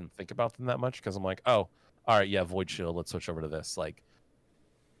kind of don't even think about them that much because I'm like, oh, all right, yeah, Void shield, let's switch over to this. Like,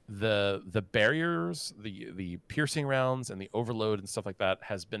 the barriers, the piercing rounds, and the overload and stuff like that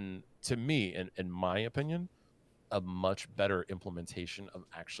has been, to me, in my opinion, a much better implementation of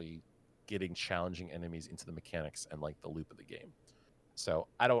actually getting challenging enemies into the mechanics and like the loop of the game. So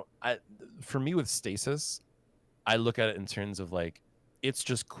for me with stasis, I look at it in terms of like, it's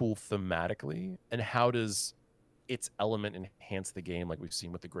just cool thematically, and how does its element enhance the game, like we've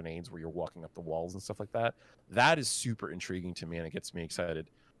seen with the grenades where you're walking up the walls and stuff like that. That is super intriguing to me, and it gets me excited.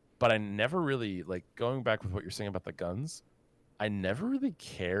 But I never really, like, going back with what you're saying about the guns, I never really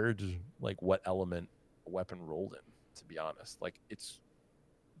cared like what element a weapon rolled in, to be honest. Like, it's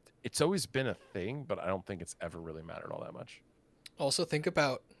always been a thing, but I don't think it's ever really mattered all that much. Also, think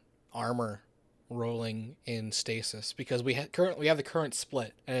about armor rolling in stasis, because we have the current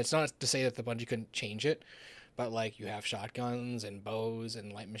split, and it's not to say that the Bungie couldn't change it, but like you have shotguns and bows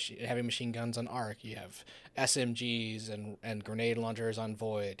and heavy machine guns on Arc, you have SMGs and grenade launchers on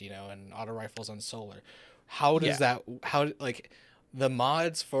Void, and auto rifles on Solar. How does like the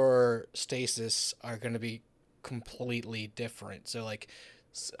mods for stasis are going to be completely different? So like,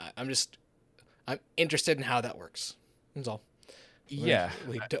 I'm interested in how that works. That's all. Yeah,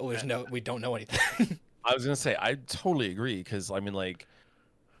 we don't know anything. I was gonna say, I totally agree, because I mean, like,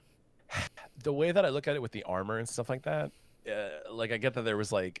 the way that I look at it with the armor and stuff like that, like, I get that there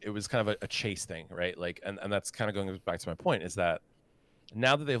was like, it was kind of a chase thing, right? Like, and that's kind of going back to my point, is that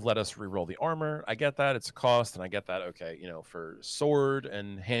now that they've let us re-roll the armor, I get that it's a cost, and I get that, okay, for sword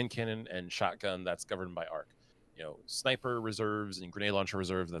and hand cannon and shotgun, that's governed by Arc. Sniper reserves and grenade launcher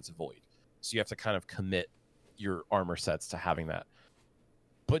reserves, that's Void. So you have to kind of commit your armor sets to having that.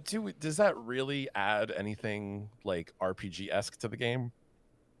 But does that really add anything like RPG-esque to the game?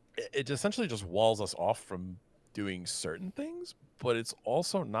 It essentially just walls us off from doing certain things, but it's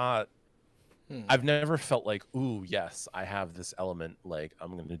also not... I've never felt like, ooh, yes, I have this element, like,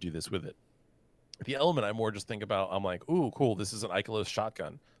 I'm going to do this with it. The element I more just think about, I'm like, ooh, cool, this is an Ikelos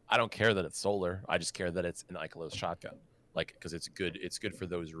shotgun. I don't care that it's solar. I just care that it's an Ikelos shotgun. Like, because it's good for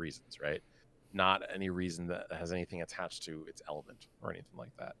those reasons, right? Not any reason that has anything attached to its element or anything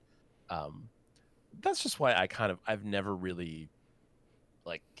like that. That's just why I've never really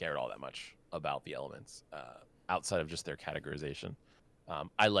like cared all that much about the elements outside of just their categorization.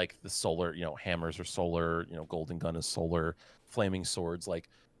 I like the solar, hammers are solar, golden gun is solar, flaming swords. Like,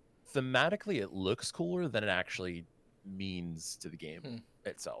 thematically, it looks cooler than it actually means to the game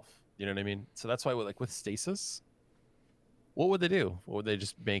itself. You know what I mean? So that's why, like, with stasis, what would they do? What would they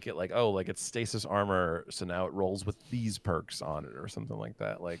just make it like, oh, like it's stasis armor, so now it rolls with these perks on it or something like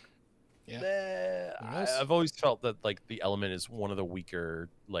that? Like, yeah, I've always felt that like the element is one of the weaker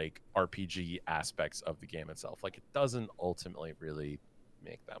like RPG aspects of the game itself. Like, it doesn't ultimately really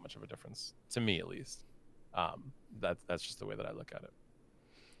make that much of a difference to me, at least. That's just the way that I look at it.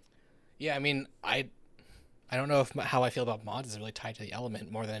 Yeah, I mean, I don't know if how I feel about mods is really tied to the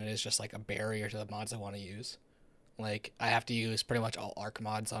element more than it is just like a barrier to the mods I want to use. Like, I have to use pretty much all Arc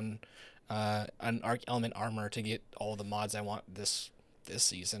mods on Arc element armor to get all the mods I want this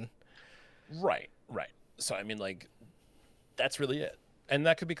season. Right. So I mean, like, that's really it. And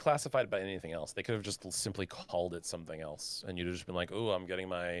that could be classified by anything else. They could have just simply called it something else, and you'd have just been like, oh, I'm getting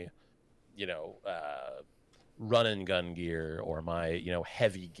my, run and gun gear, or my,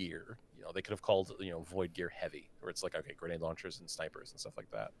 heavy gear. They could have called, Void gear heavy, or it's like, okay, grenade launchers and snipers and stuff like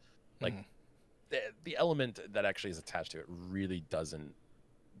that. Like, the element that actually is attached to it really doesn't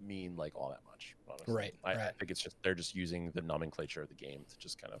mean like all that much, honestly. Right. I think it's just they're just using the nomenclature of the game to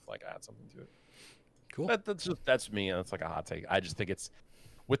just kind of like add something to it. Cool. That's me, and it's like a hot take. I just think it's,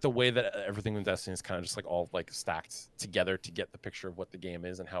 with the way that everything in Destiny is kind of just like all like stacked together to get the picture of what the game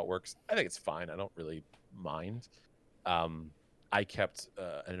is and how it works, I think it's fine. I don't really mind. I kept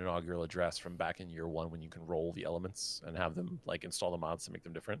an inaugural address from back in year one when you can roll the elements and have them like install the mods to make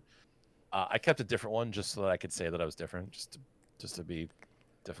them different. I kept a different one just so that I could say that I was different, just to be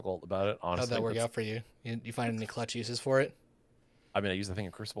difficult about it. Honestly, how'd that work out for you? You find any clutch uses for it? I mean, I use the thing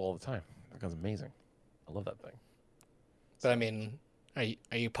in Crucible all the time. That gun's amazing. I love that thing. But I mean,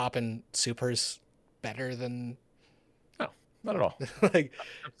 are you popping supers better than? No, not at all. Like,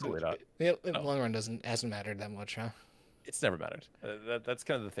 absolutely not. In the long run, hasn't mattered that much, huh? It's never mattered. That's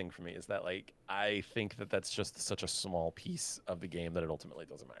kind of the thing for me, is that like I think that that's just such a small piece of the game that it ultimately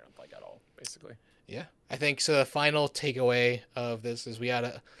doesn't matter like at all, basically. Yeah, I think so. The final takeaway of this is we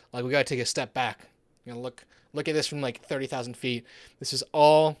gotta take a step back. Look at this from like 30,000 feet. This is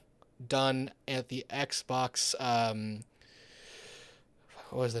all done at the Xbox.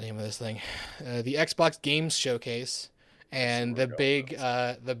 What was the name of this thing? The Xbox Games Showcase, and the big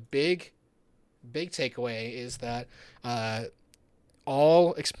takeaway is that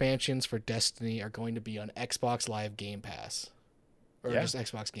all expansions for Destiny are going to be on Xbox Live Game Pass, or Yeah. just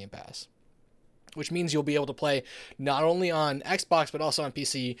Xbox Game Pass, which means you'll be able to play not only on Xbox but also on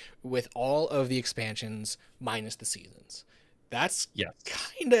PC with all of the expansions minus the seasons. That's Yes.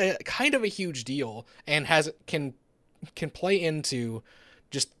 kind of a huge deal, and can play into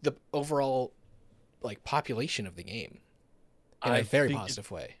just the overall like population of the game in a I very think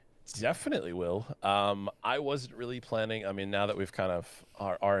positive way. Definitely will. I wasn't really planning. I mean, now that we've kind of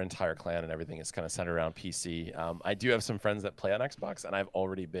our entire clan and everything is kind of centered around PC. I do have some friends that play on Xbox, and I've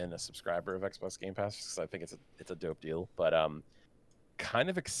already been a subscriber of Xbox Game Pass because I think it's a dope deal. But kind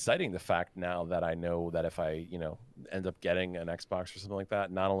of exciting the fact now that I know that if I end up getting an Xbox or something like that,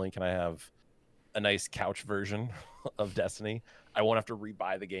 not only can I have a nice couch version of Destiny, I won't have to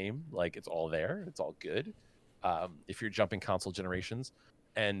rebuy the game. Like it's all there. It's all good. If you're jumping console generations.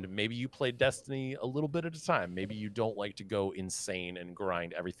 And maybe you play Destiny a little bit at a time. Maybe you don't like to go insane and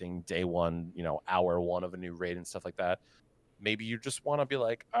grind everything day one, hour one of a new raid and stuff like that. Maybe you just want to be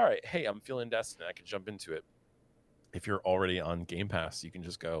like, all right, hey, I'm feeling Destiny. I can jump into it. If you're already on Game Pass, you can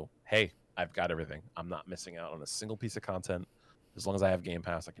just go, hey, I've got everything. I'm not missing out on a single piece of content. As long as I have Game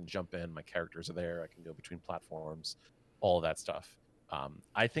Pass, I can jump in. My characters are there. I can go between platforms, all of that stuff.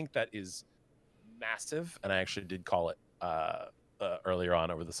 I think that is massive. And I actually did call it earlier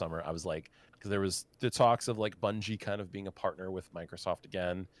on over the summer. I was like, because there was the talks of like Bungie kind of being a partner with Microsoft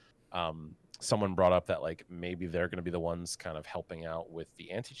again. Someone brought up that like maybe they're going to be the ones kind of helping out with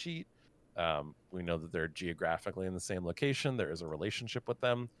the anti-cheat. We know that they're geographically in the same location. There is a relationship with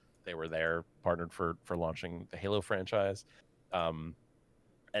them. They were there partnered for launching the Halo franchise. And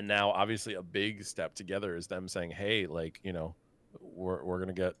now obviously a big step together is them saying, hey, like, we're going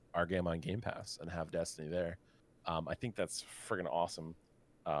to get our game on Game Pass and have Destiny there. I think that's friggin' awesome.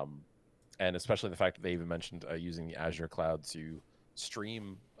 And especially the fact that they even mentioned using the Azure cloud to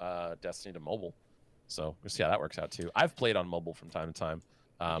stream Destiny to mobile. So we'll see how that works out too. I've played on mobile from time to time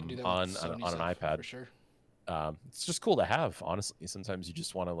You can do that on with an Sony stuff, iPad. for sure. It's just cool to have, honestly. Sometimes you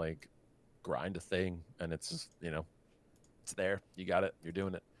just want to like grind a thing and it's just, it's there. You got it. You're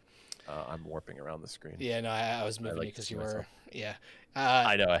doing it. I'm warping around the screen. Yeah, no, I was moving like because to you see were. myself. Yeah.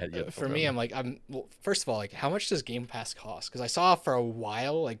 I know I had you. For me, well, first of all, like, how much does Game Pass cost? Because I saw for a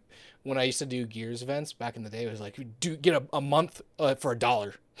while, like, when I used to do Gears events back in the day, it was like, do get a month for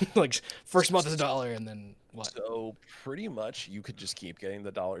 $1. Like, first month is $1, and then what? So pretty much you could just keep getting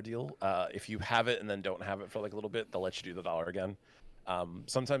the dollar deal. If you have it and then don't have it for like a little bit, they'll let you do the dollar again.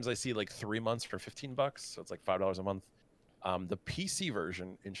 Sometimes I see like 3 months for $15, so it's like $5 a month. The PC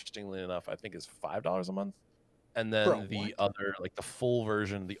version, interestingly enough, I think is $5 a month. And then Bro, the what? other, like the full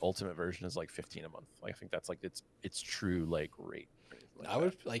version, the ultimate version is like 15 a month. Like I think that's like it's true like rate. Like I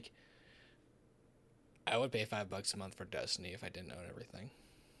would like. I would pay $5 a month for Destiny if I didn't own everything.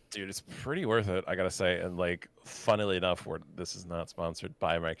 Dude, it's pretty worth it, I gotta say. And like, funnily enough, this is not sponsored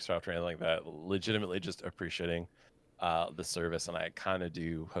by Microsoft or anything like that. Legitimately, just appreciating the service, and I kind of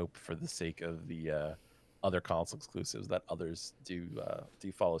do hope, for the sake of the other console exclusives, that others do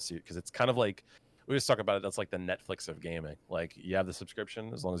follow suit, because it's kind of like, we just talk about it. That's like the Netflix of gaming. Like, you have the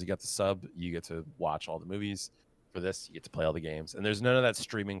subscription, as long as you got the sub, you get to watch all the movies. For this, you get to play all the games, and there's none of that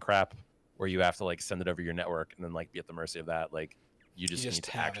streaming crap where you have to like send it over your network and then like be at the mercy of that. Like, you just need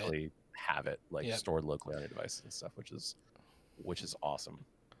to actually have it like stored locally on your device and stuff, which is awesome.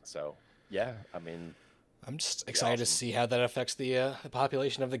 So yeah, I mean, I'm just excited to see how that affects the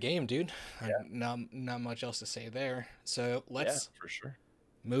population of the game, dude. Yeah. Not much else to say there. So let's for sure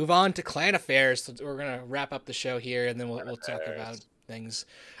move on to clan affairs. So we're gonna wrap up the show here, and then we'll talk about things.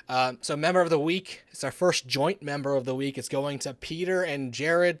 So member of the week, it's our first joint member of the week. It's going to Peter and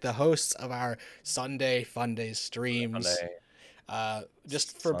Jared, the hosts of our Sunday Fun Days streams.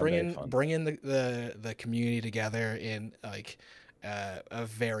 Just for bringing the community together in like a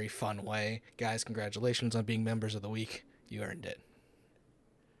very fun way. Guys, congratulations on being members of the week. You earned it.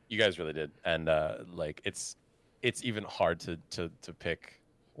 You guys really did. And like it's even hard to pick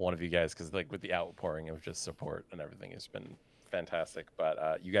one of you guys, because like with the outpouring of just support and everything, it's been fantastic.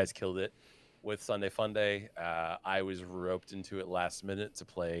 But you guys killed it with Sunday Fun Day. I was roped into it last minute to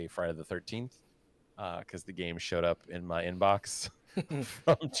play Friday the 13th because the game showed up in my inbox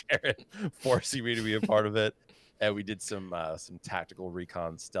from Jared, forcing me to be a part of it. And we did some tactical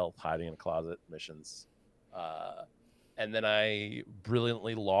recon stealth hiding in a closet missions. And then I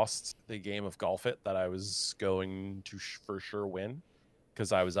brilliantly lost the game of Golf It that I was going to for sure win,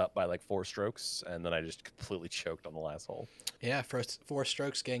 because I was up by like 4 strokes, and then I just completely choked on the last hole. Yeah, first 4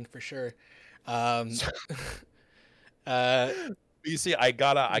 strokes, gang, for sure. You see, I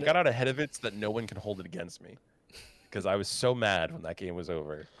got out ahead of it so that no one can hold it against me. because I was so mad when that game was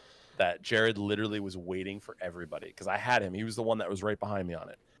over that Jared literally was waiting for everybody because I had him. He was the one that was right behind me on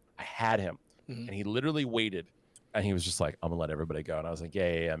it. I had him, and he literally waited, and he was just like, "I'm gonna let everybody go," and I was like,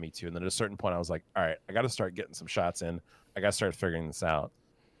 "Yeah, me too." And then at a certain point, I was like, "All right, I got to start getting some shots in. I got to start figuring this out."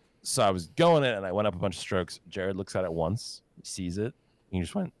 So I was going it, and I went up a bunch of strokes. Jared looks at it once, he sees it, and he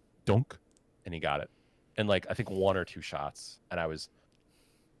just went dunk, and he got it. And like I think 1 or 2 shots, and I was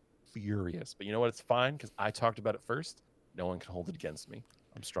furious. But you know what? It's fine because I talked about it first. No one can hold it against me.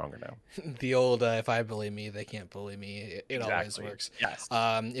 I'm stronger now. The old "if I bully me, they can't bully me." It always Exactly. works. Yes.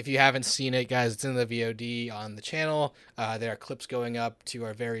 If you haven't seen it, guys, it's in the VOD on the channel. There are clips going up to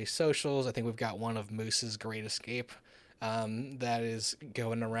our various socials. I think we've got one of Moose's Great Escape that is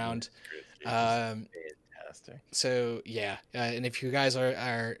going around. Fantastic. So yeah, and if you guys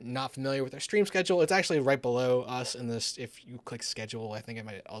are not familiar with our stream schedule, it's actually right below us in this. If you click schedule, I think it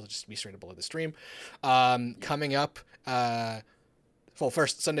might also just be straight up below the stream. Coming up, well,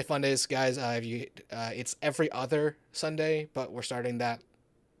 first Sunday Fun Days, guys. It's every other Sunday, but we're starting that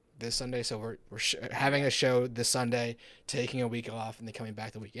this Sunday, so we're having a show this Sunday, taking a week off, and then coming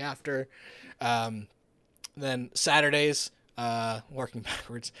back the week after. Then Saturdays, working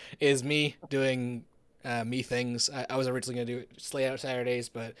backwards, is me doing me things. I was originally going to do Slay Out Saturdays,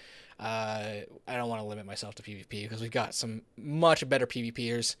 but I don't want to limit myself to PvP because we've got some much better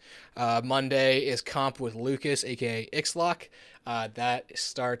PvPers. Monday is Comp with Lucas, aka Ixlock. That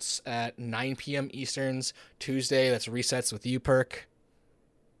starts at 9 p.m. Easterns. Tuesday, that's Resets with you, Perk.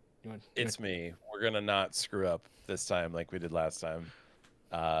 It's me. We're going to not screw up this time like we did last time.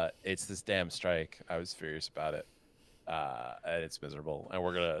 It's this damn strike. I was furious about it. And it's miserable. And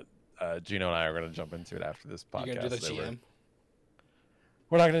we're going to Gino and I are going to jump into it after this podcast. You're going to do the GM?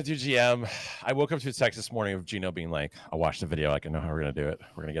 We're not going to do GM. I woke up to a text this morning of Gino being like, I watched the video. Like, I know how we're going to do it.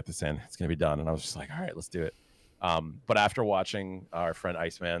 We're going to get this in. It's going to be done. And I was just like, all right, let's do it. But after watching our friend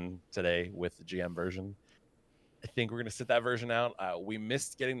Iceman today with the GM version, I think we're going to sit that version out. We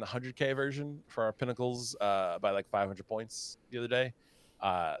missed getting the 100K version for our Pinnacles by like 500 points the other day.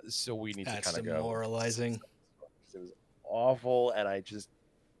 So we need to kind of go. That's demoralizing. It was awful. And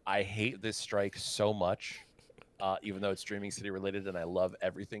I hate this strike so much. Even though it's Dreaming City related, and I love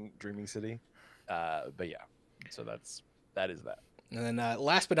everything Dreaming City, but yeah, so that is that. And then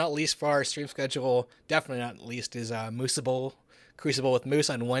last but not least for our stream schedule, definitely not least, is Mooseable, Crucible with Moose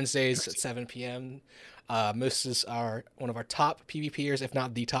on Wednesdays at 7 p.m. Moose is one of our top PvPers, if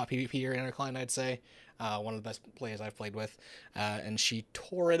not the top PvPer in our client, I'd say. One of the best players I've played with, and she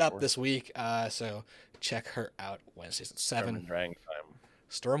tore it up this week. So check her out Wednesdays at 7.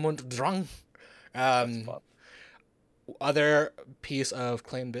 Storm und Drang. Other piece of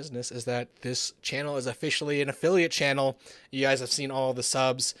Claim Business is that this channel is officially an affiliate channel. You guys have seen all the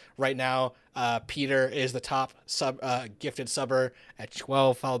subs right now. Peter is the top gifted subber at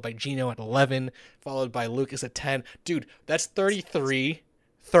 12, followed by Gino at 11, followed by Lucas at 10. Dude, that's 33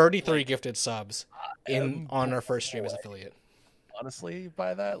 gifted subs on our first stream as affiliate. Honestly,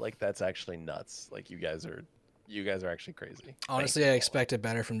 by that, like, that's actually nuts. Like, you guys are actually crazy. Honestly, I expected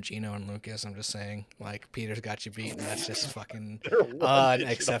better from Gino and Lucas. I'm just saying, like, Peter's got you beat, and that's just fucking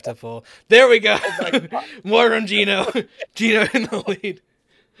unacceptable. There we go. Oh more from Gino. Gino in the lead.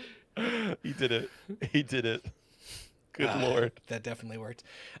 He did it. Good Lord. That definitely worked.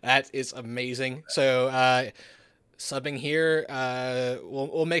 That is amazing. So, subbing here,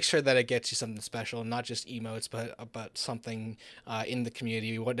 we'll make sure that it gets you something special, not just emotes, but something in the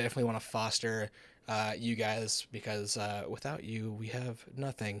community. We definitely want to foster you guys, because without you we have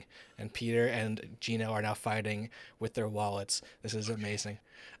nothing, and Peter and Gino are now fighting with their wallets. This is amazing.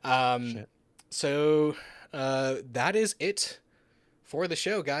 So that is it for the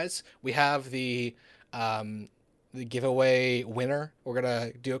show, guys. We have the giveaway winner. We're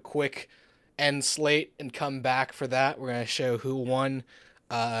gonna do a quick end slate and come back for that. We're gonna show who won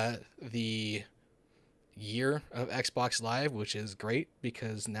the year of Xbox Live, which is great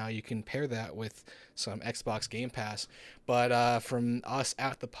because now you can pair that with some Xbox Game Pass. But from us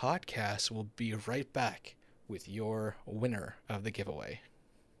at the podcast, we'll be right back with your winner of the giveaway.